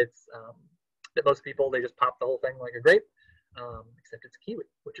enough that that most people, they just pop the whole thing like a grape, except it's a kiwi,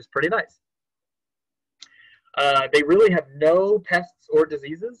 which is pretty nice. They really have no pests or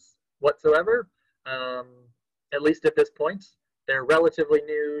diseases whatsoever, at least at this point. They're relatively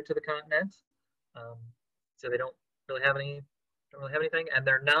new to the continent. So they don't really have anything, and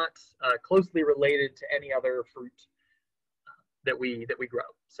they're not closely related to any other fruit that we grow.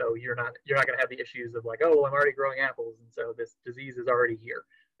 So you're not going to have the issues of like, oh, well, I'm already growing apples, and so this disease is already here.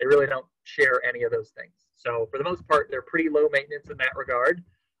 They really don't share any of those things. So for the most part, they're pretty low maintenance in that regard,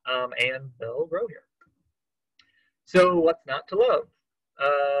 and they'll grow here. So what's not to love?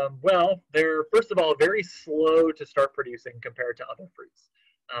 Well, they're first of all very slow to start producing compared to other fruits.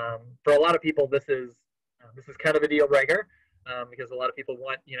 For a lot of people, this is kind of a deal breaker. Because a lot of people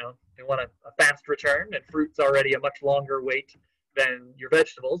want, they want a fast return, and fruit's already a much longer wait than your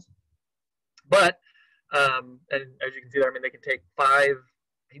vegetables. But, and as you can see there, I mean, they can take 5,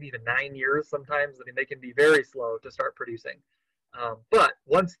 maybe even 9 years sometimes. I mean, they can be very slow to start producing. But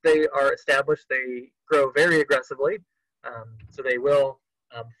once they are established, they grow very aggressively. So they will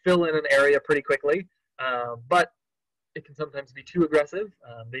fill in an area pretty quickly. But it can sometimes be too aggressive.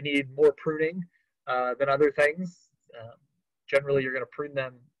 They need more pruning than other things. Generally, you're going to prune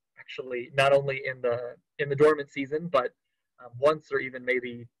them actually not only in the dormant season, but once or even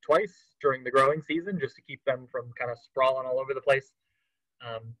maybe twice during the growing season, just to keep them from kind of sprawling all over the place.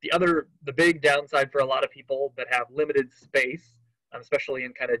 The big downside for a lot of people that have limited space, especially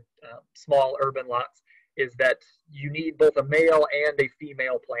in kind of small urban lots, is that you need both a male and a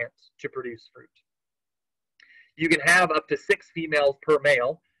female plant to produce fruit. You can have up to 6 females per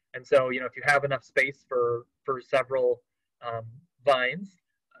male, and so if you have enough space for several vines,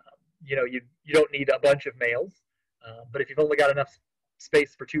 you don't need a bunch of males. But if you've only got enough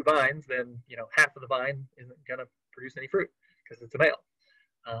space for 2 vines, then half of the vine isn't going to produce any fruit because it's a male.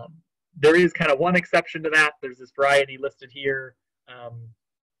 There is kind of one exception to that. There's this variety listed here, ISSAI.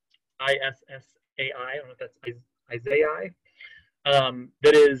 I don't know if that's Isaiah,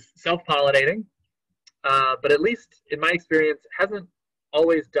 that is self-pollinating, but at least in my experience, hasn't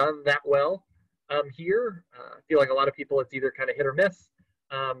always done that well. Here, I feel like a lot of people, it's either kind of hit or miss.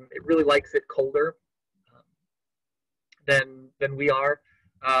 It really likes it colder than we are,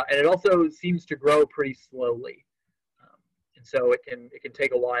 and it also seems to grow pretty slowly. And so it can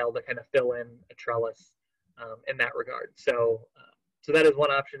take a while to kind of fill in a trellis in that regard. So that is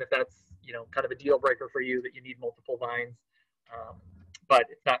one option if that's kind of a deal breaker for you, that you need multiple vines, but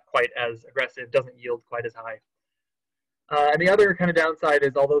it's not quite as aggressive, doesn't yield quite as high. And the other kind of downside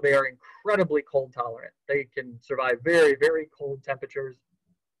is, although they are incredibly cold tolerant, they can survive very, very cold temperatures.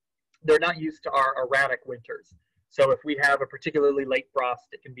 They're not used to our erratic winters. So if we have a particularly late frost,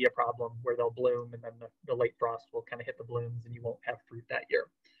 it can be a problem where they'll bloom, and then the late frost will kind of hit the blooms and you won't have fruit that year.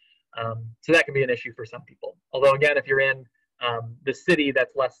 So that can be an issue for some people. Although again, if you're in the city,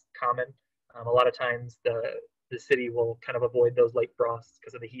 that's less common. A lot of times the city will kind of avoid those late frosts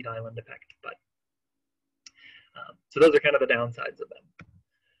because of the heat island effect. But so those are kind of the downsides of them.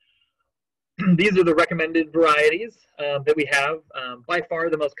 These are the recommended varieties that we have. By far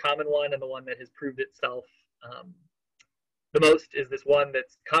the most common one, and the one that has proved itself the most, is this one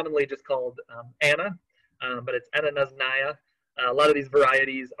that's commonly just called Anna, but it's Ananaznaya. A lot of these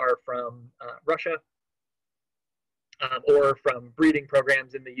varieties are from Russia or from breeding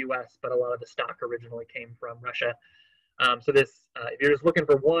programs in the US, but a lot of the stock originally came from Russia. So this, if you're just looking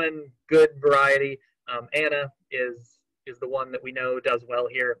for one good variety, Anna is the one that we know does well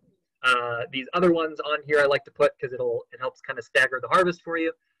here. These other ones on here I like to put because it helps kind of stagger the harvest for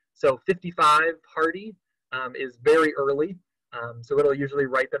you. So 55 Hardy is very early, so it'll usually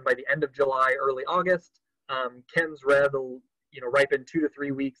ripen by the end of July, early August. Ken's Red will ripen 2 to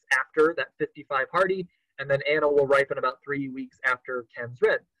 3 weeks after that 55 Hardy, and then Anna will ripen about 3 weeks after Ken's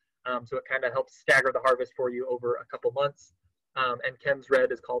Red. So it kind of helps stagger the harvest for you over a couple months. And Ken's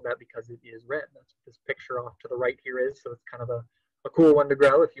Red is called that because it is red. That's what this picture off to the right here is. So it's kind of a cool one to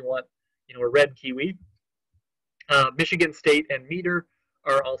grow if you want, a red kiwi. Michigan State and Meter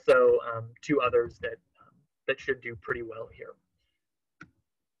are also 2 others that should do pretty well here.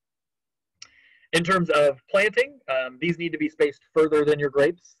 In terms of planting, these need to be spaced further than your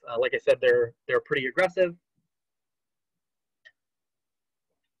grapes. Like I said, they're pretty aggressive.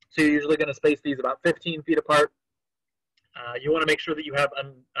 So you're usually going to space these about 15 feet apart. You want to make sure that you have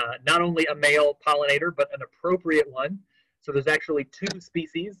not only a male pollinator, but an appropriate one. So there's actually 2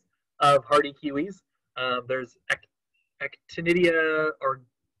 species of hardy kiwis. There's Actinidia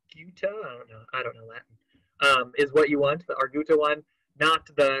arguta, I don't know Latin, is what you want, the arguta one, not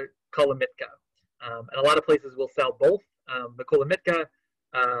the Colomitka. And a lot of places will sell both. The Colomitka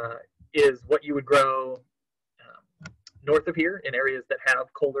is what you would grow north of here in areas that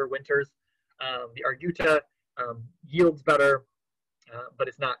have colder winters. The arguta yields better, but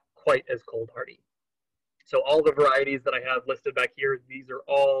it's not quite as cold hardy. So all the varieties that I have listed back here, these are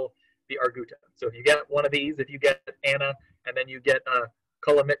all the arguta. So if you get one of these, if you get Anna and then you get a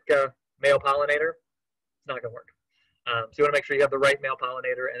Kolomitka male pollinator, it's not going to work. So you want to make sure you have the right male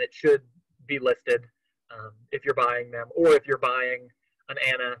pollinator, and it should be listed if you're buying them, or if you're buying an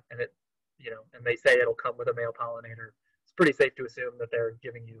Anna and it, and they say it'll come with a male pollinator, it's pretty safe to assume that they're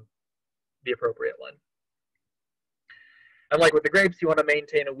giving you the appropriate one. And like with the grapes, you want to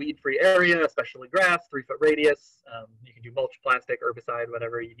maintain a weed-free area, especially grass, 3-foot radius. You can do mulch, plastic, herbicide,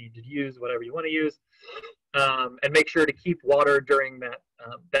 whatever you need to use, whatever you want to use. And make sure to keep water during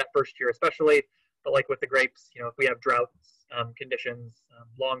that first year especially. But like with the grapes, if we have droughts conditions,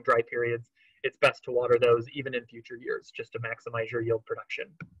 long dry periods, it's best to water those even in future years just to maximize your yield production.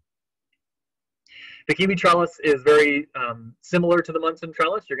 The kiwi trellis is very similar to the Munson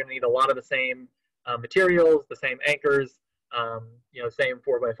trellis. You're going to need a lot of the same materials, the same anchors, same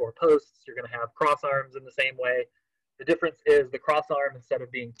 4x4 posts. You're going to have cross arms in the same way. The difference is the cross arm, instead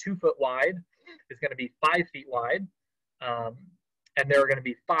of being 2 foot wide, is going to be 5 feet wide, and there are going to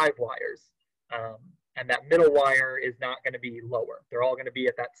be 5 wires. And that middle wire is not going to be lower. They're all going to be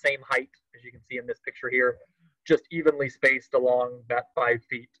at that same height, as you can see in this picture here, just evenly spaced along that 5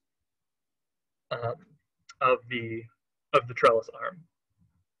 feet of the trellis arm.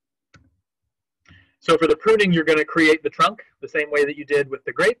 So for the pruning, you're going to create the trunk the same way that you did with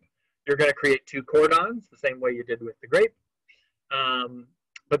the grape. You're going to create 2 cordons the same way you did with the grape.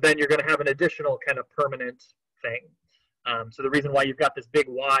 But then you're going to have an additional kind of permanent thing. So the reason why you've got this big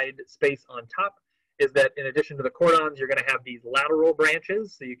wide space on top is that in addition to the cordons, you're going to have these lateral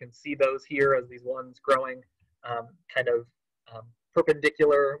branches. So you can see those here as these ones growing kind of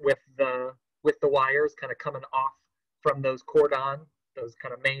perpendicular with the wires, kind of coming off from those cordon, those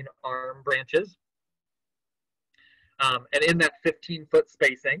kind of main arm branches. And in that 15-foot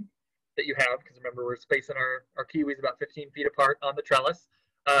spacing that you have, because remember we're spacing our kiwis about 15 feet apart on the trellis,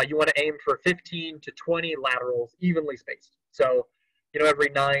 you want to aim for 15 to 20 laterals evenly spaced. So, every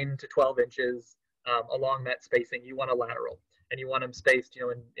 9 to 12 inches along that spacing, you want a lateral, and you want them spaced,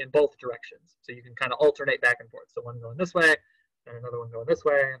 in both directions. So you can kind of alternate back and forth. So one going this way, and another one going this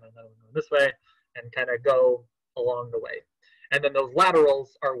way, and another one going this way, and kind of go along the way. And then those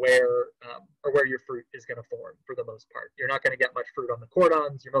laterals are where your fruit is going to form for the most part. You're not going to get much fruit on the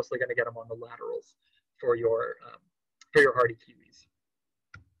cordons. You're mostly going to get them on the laterals for your hardy kiwis.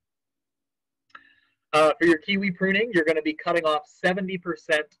 For your kiwi pruning, you're going to be cutting off 70%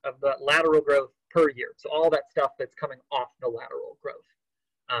 of the lateral growth per year. So all that stuff that's coming off the lateral growth.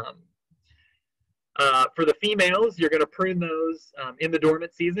 For the females, you're going to prune those in the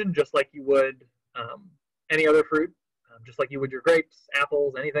dormant season, just like you would any other fruit, just like you would your grapes,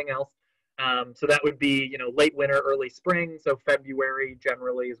 apples, anything else. So that would be, late winter, early spring. So February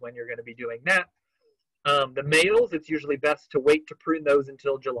generally is when you're going to be doing that. The males, it's usually best to wait to prune those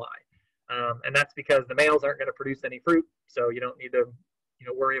until July. And that's because the males aren't going to produce any fruit, so you don't need to,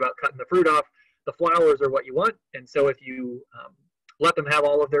 worry about cutting the fruit off. The flowers are what you want, and so if you let them have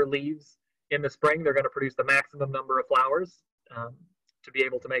all of their leaves in the spring, they're going to produce the maximum number of flowers to be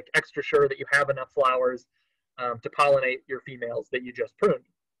able to make extra sure that you have enough flowers to pollinate your females that you just pruned.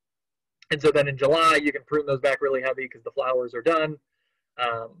 And so then in July, you can prune those back really heavy because the flowers are done,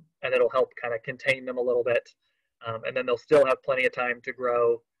 and it'll help kind of contain them a little bit. And then they'll still have plenty of time to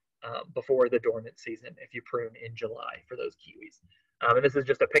grow before the dormant season if you prune in July for those kiwis. And this is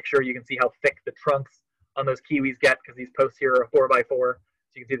just a picture. You can see how thick the trunks on those kiwis get because these posts here are 4x4.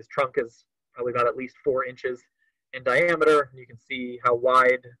 So you can see this trunk is probably about at least 4 inches in diameter. And you can see how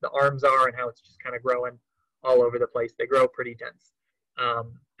wide the arms are and how it's just kind of growing all over the place. They grow pretty dense.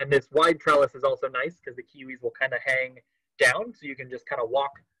 And this wide trellis is also nice because the kiwis will kind of hang down. So you can just kind of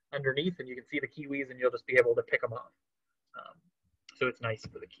walk underneath and you can see the kiwis and you'll just be able to pick them off. So it's nice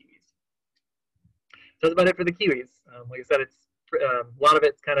for the kiwis. So that's about it for the kiwis. Like I said, it's a lot of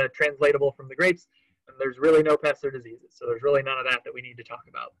it's kind of translatable from the grapes, and there's really no pests or diseases. So there's really none of that we need to talk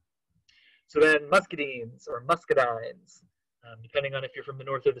about. So then muscadines or muscadines, depending on if you're from the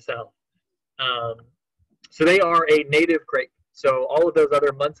north or the south. So they are a native grape. So all of those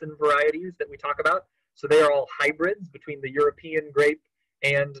other Munson varieties that we talk about, so they are all hybrids between the European grape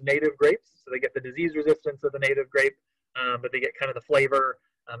and native grapes. So they get the disease resistance of the native grape, but they get kind of the flavor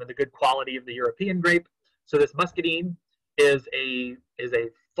and the good quality of the European grape. So this muscadine is a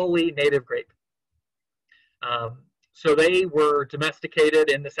fully native grape. So they were domesticated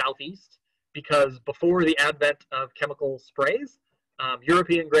in the Southeast because before the advent of chemical sprays,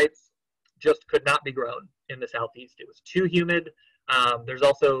 European grapes just could not be grown in the Southeast. It was too humid. There's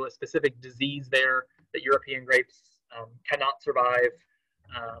also a specific disease there that European grapes cannot survive.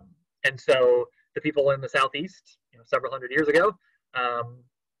 And so the people in the Southeast, several hundred years ago,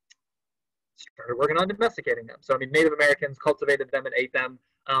 started working on domesticating them. So I mean, Native Americans cultivated them and ate them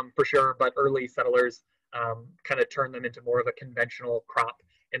for sure, but early settlers kind of turned them into more of a conventional crop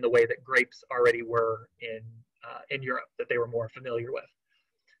in the way that grapes already were in Europe, that they were more familiar with.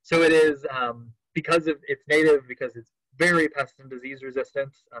 So it is because of it's native, because it's very pest and disease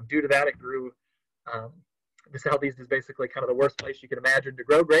resistant. Due to that, it grew. The Southeast is basically kind of the worst place you can imagine to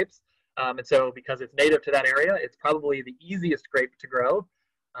grow grapes. And so because it's native to that area, it's probably the easiest grape to grow.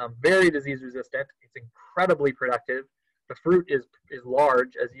 Very disease resistant. It's incredibly productive. The fruit is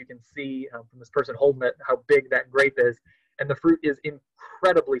large, as you can see from this person holding it, how big that grape is. And the fruit is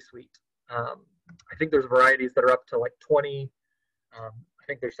incredibly sweet. I think there's varieties that are up to like 20. I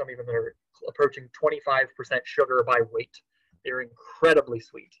think there's some even that are approaching 25% sugar by weight. They're incredibly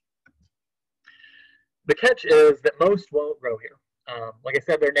sweet. The catch is that most won't grow here. Like I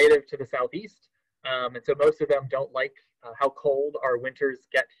said, they're native to the Southeast, and so most of them don't like how cold our winters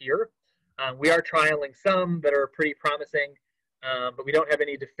get here. We are trialing some that are pretty promising, but we don't have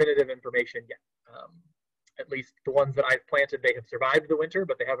any definitive information yet. At least the ones that I've planted, they have survived the winter,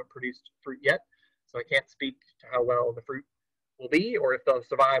 but they haven't produced fruit yet. So I can't speak to how well the fruit will be, or if they'll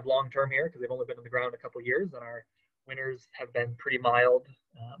survive long term here, because they've only been in the ground a couple of years, and our winters have been pretty mild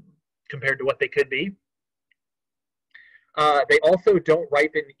compared to what they could be. They also don't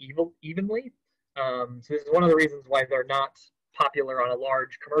ripen evenly. So this is one of the reasons why they're not popular on a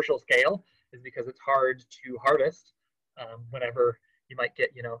large commercial scale, is because it's hard to harvest whenever you might get,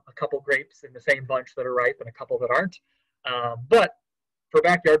 a couple grapes in the same bunch that are ripe and a couple that aren't. But for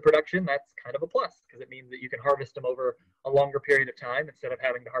backyard production, that's kind of a plus, because it means that you can harvest them over a longer period of time instead of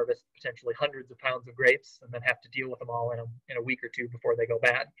having to harvest potentially hundreds of pounds of grapes and then have to deal with them all in a week or two before they go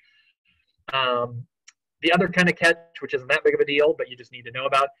bad. The other kind of catch, which isn't that big of a deal, but you just need to know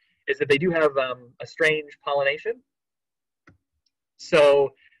about, is that they do have a strange pollination.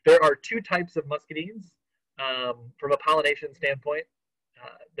 So there are two types of muscadines from a pollination standpoint.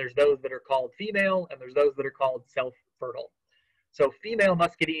 There's those that are called female, and there's those that are called self-fertile. So female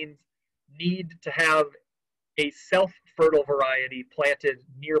muscadines need to have a self-fertile variety planted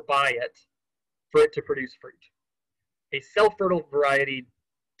nearby it for it to produce fruit. A self-fertile variety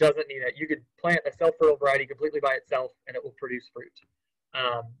doesn't need it. You could plant a self-fertile variety completely by itself and it will produce fruit.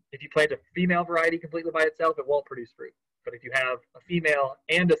 If you plant a female variety completely by itself, it won't produce fruit. But if you have a female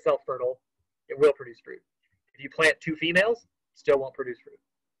and a self-fertile, it will produce fruit. If you plant two females, still won't produce fruit.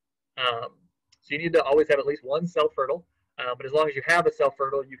 So you need to always have at least one self-fertile. But as long as you have a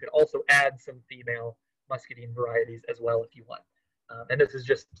self-fertile, you can also add some female muscadine varieties as well if you want. And this is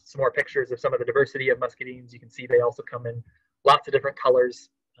just some more pictures of some of the diversity of muscadines. You can see they also come in lots of different colors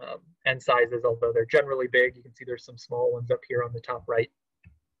and sizes, although they're generally big. You can see there's some small ones up here on the top right.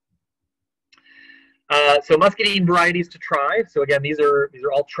 So muscadine varieties to try. So again, these are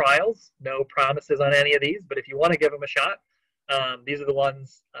all trials. No promises on any of these, but if you want to give them a shot, these are the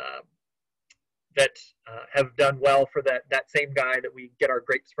ones that have done well for that same guy that we get our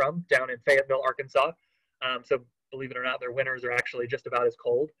grapes from down in Fayetteville, Arkansas. So believe it or not, their winters are actually just about as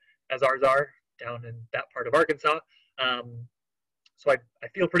cold as ours are down in that part of Arkansas. So I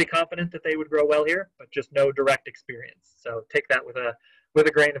feel pretty confident that they would grow well here, but just no direct experience. So take that with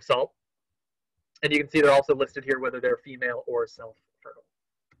a grain of salt. And you can see they're also listed here whether they're female or self-fertile.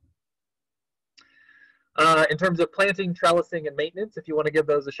 In terms of planting, trellising, and maintenance, if you want to give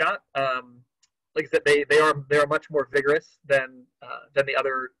those a shot, like I said, they are much more vigorous than the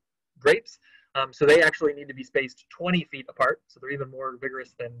other grapes. So they actually need to be spaced 20 feet apart. So they're even more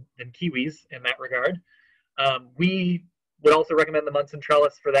vigorous than kiwis in that regard. We would also recommend the Munson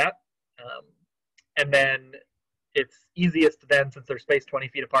trellis for that. And then it's easiest then, since they're spaced 20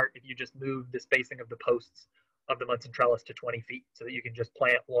 feet apart, if you just move the spacing of the posts of the Munson trellis to 20 feet so that you can just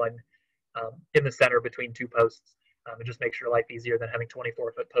plant one in the center between two posts. It just makes your life easier than having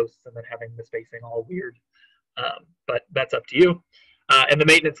 24-foot posts and then having the spacing all weird. But that's up to you. And the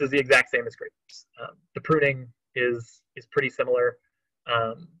maintenance is the exact same as grapes. The pruning is pretty similar.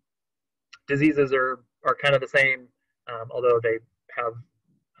 Diseases are kind of the same, although they have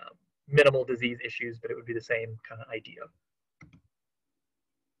minimal disease issues, but it would be the same kind of idea.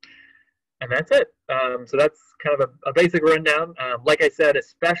 And that's it. So that's kind of a basic rundown. Like I said,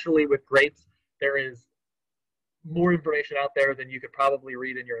 especially with grapes, there is more information out there than you could probably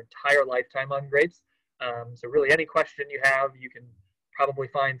read in your entire lifetime on grapes. So really any question you have, you can probably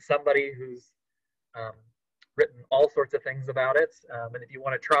find somebody who's written all sorts of things about it. And if you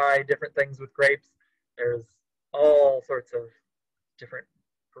want to try different things with grapes, there's all sorts of different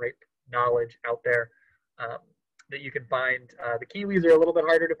grape knowledge out there that you can find. The Kiwis are a little bit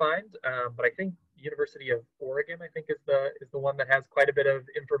harder to find, but I think University of Oregon, I think, is the one that has quite a bit of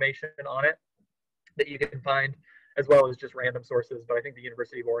information on it. that you can find, as well as just random sources. But I think the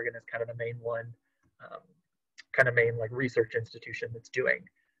University of Oregon is kind of the main one, kind of main like research institution that's doing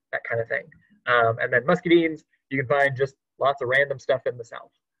that kind of thing. And then muscadines, you can find just lots of random stuff in the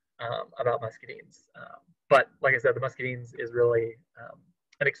South about muscadines. But like I said, the muscadines is really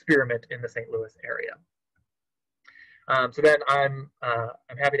an experiment in the St. Louis area. So then I'm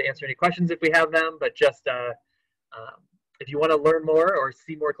happy to answer any questions if we have them, but just if you want to learn more or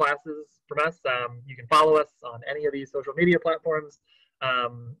see more classes from us, you can follow us on any of these social media platforms.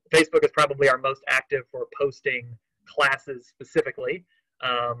 Facebook is probably our most active for posting classes specifically,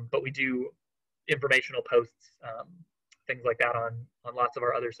 but we do informational posts, things like that on lots of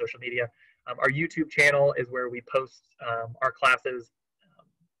our other social media. Our YouTube channel is where we post our classes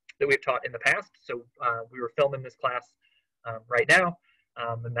that we've taught in the past. So we were filming this class right now,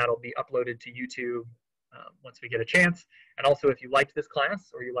 and that'll be uploaded to YouTube once we get a chance. And also, if you liked this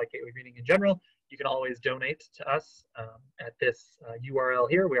class or you like gateway reading in general, you can always donate to us at this URL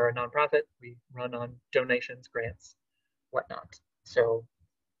here. We are a nonprofit. We run on donations, grants, whatnot. So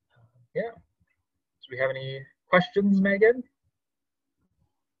yeah. Do we have any questions, Megan?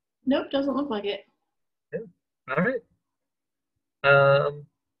 Nope, doesn't look like it. Yeah. All right.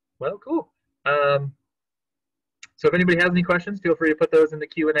 Well, cool. So if anybody has any questions, feel free to put those in the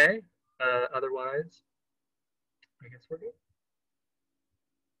Q&A. Otherwise, I guess we're good.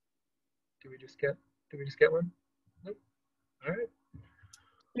 Did we just get one? Nope. All right.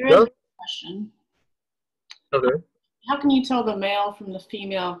 There is a question. Okay. How can you tell the male from the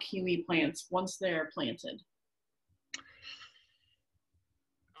female kiwi plants once they're planted?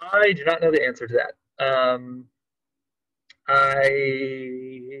 I do not know the answer to that. I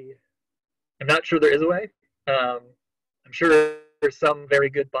am not sure there is a way. I'm sure some very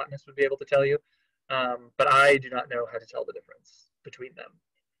good botanist would be able to tell you, but I do not know how to tell the difference between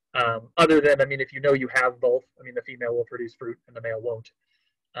them. Other than, I mean, if you know you have both, I mean, the female will produce fruit and the male won't.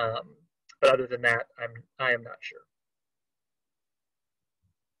 But other than that, I am not sure.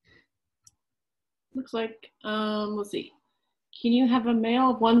 Looks like, let's see. Can you have a male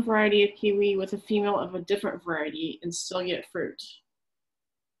of one variety of kiwi with a female of a different variety and still get fruit?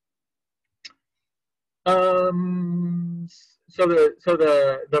 So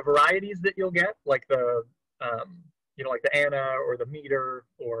the varieties that you'll get, like the you know, like the Anna or the Meter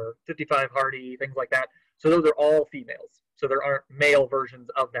or 55 Hardy, things like that. So those are all females. So there aren't male versions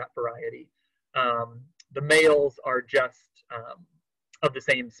of that variety. The males are just of the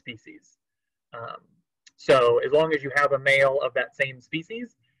same species. So as long as you have a male of that same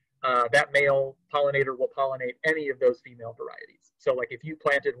species, that male pollinator will pollinate any of those female varieties. So like if you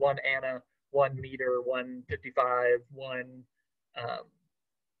planted one Anna, one Meter, one 55, one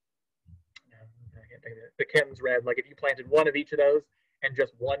the Kim's Red, like if you planted one of each of those and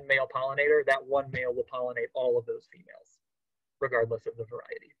just one male pollinator, that one male will pollinate all of those females, regardless of the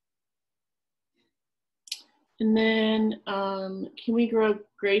variety. And then can we grow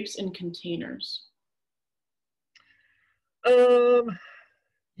grapes in containers?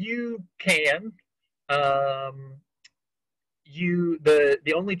 You can.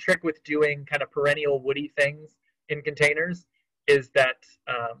 The only trick with doing kind of perennial woody things in containers is that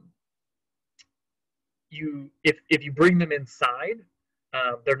if you bring them inside,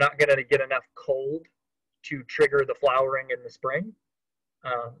 they're not going to get enough cold to trigger the flowering in the spring.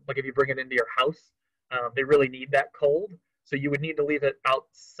 Like if you bring it into your house, they really need that cold. So you would need to leave it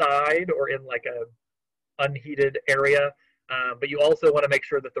outside or in like a unheated area. But you also want to make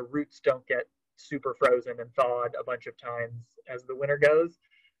sure that the roots don't get super frozen and thawed a bunch of times as the winter goes.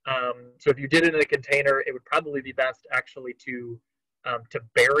 So if you did it in a container, it would probably be best actually to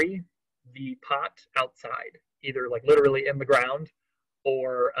bury the pot outside, either like literally in the ground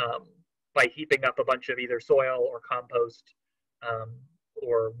or by heaping up a bunch of either soil or compost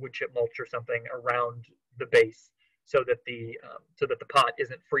or wood chip mulch or something around the base, so that the pot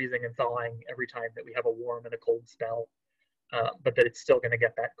isn't freezing and thawing every time that we have a warm and a cold spell, but that it's still going to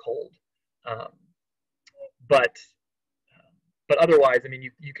get that cold. But otherwise, I mean,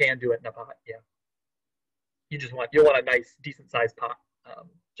 you can do it in a pot. Yeah, you'll want a nice, decent sized pot,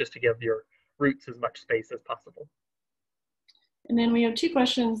 just to give your roots as much space as possible. And then we have two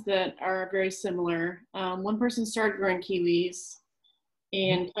questions that are very similar. One person started growing kiwis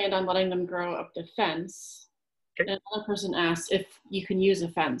and planned on letting them grow up the fence. Okay. And another person asked if you can use a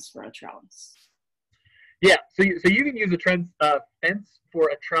fence for a trellis. Yeah, so you can use a fence for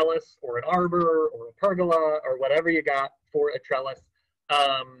a trellis or an arbor or a pergola or whatever you got for a trellis.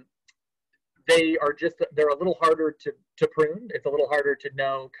 They're a little harder to prune. It's a little harder to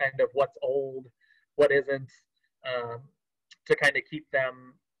know kind of what's old, what isn't, to kind of keep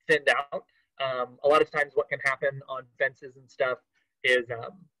them thinned out. A lot of times what can happen on fences and stuff is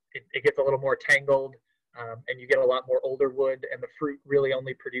it gets a little more tangled, and you get a lot more older wood, and the fruit really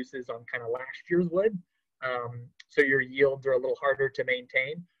only produces on kind of last year's wood. So your yields are a little harder to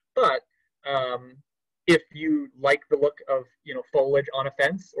maintain. But if you like the look of, you know, foliage on a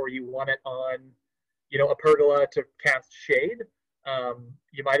fence, or you want it on, you know, a pergola to cast shade,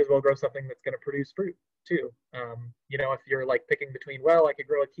 you might as well grow something that's going to produce fruit too. You know, if you're like picking between, well, I could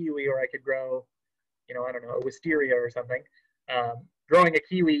grow a kiwi or I could grow, you know, I don't know, a wisteria or something. Growing a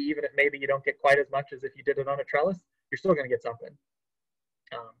kiwi, even if maybe you don't get quite as much as if you did it on a trellis, you're still going to get something.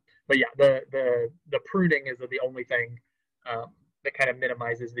 But yeah, the pruning is the only thing that kind of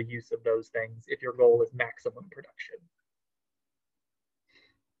minimizes the use of those things if your goal is maximum production.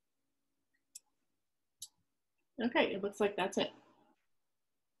 Okay, it looks like that's it.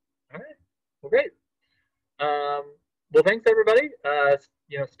 All right. Well, great. Well, thanks everybody.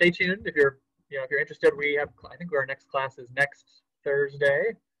 You know, stay tuned if you're interested. We have, I think our next class is next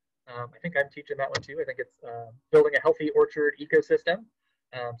Thursday. I think I'm teaching that one too. I think it's building a healthy orchard ecosystem.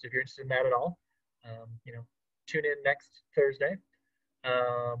 So if you're interested in that at all, you know, tune in next Thursday.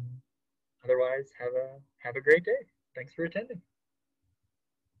 Otherwise, have a great day. Thanks for attending.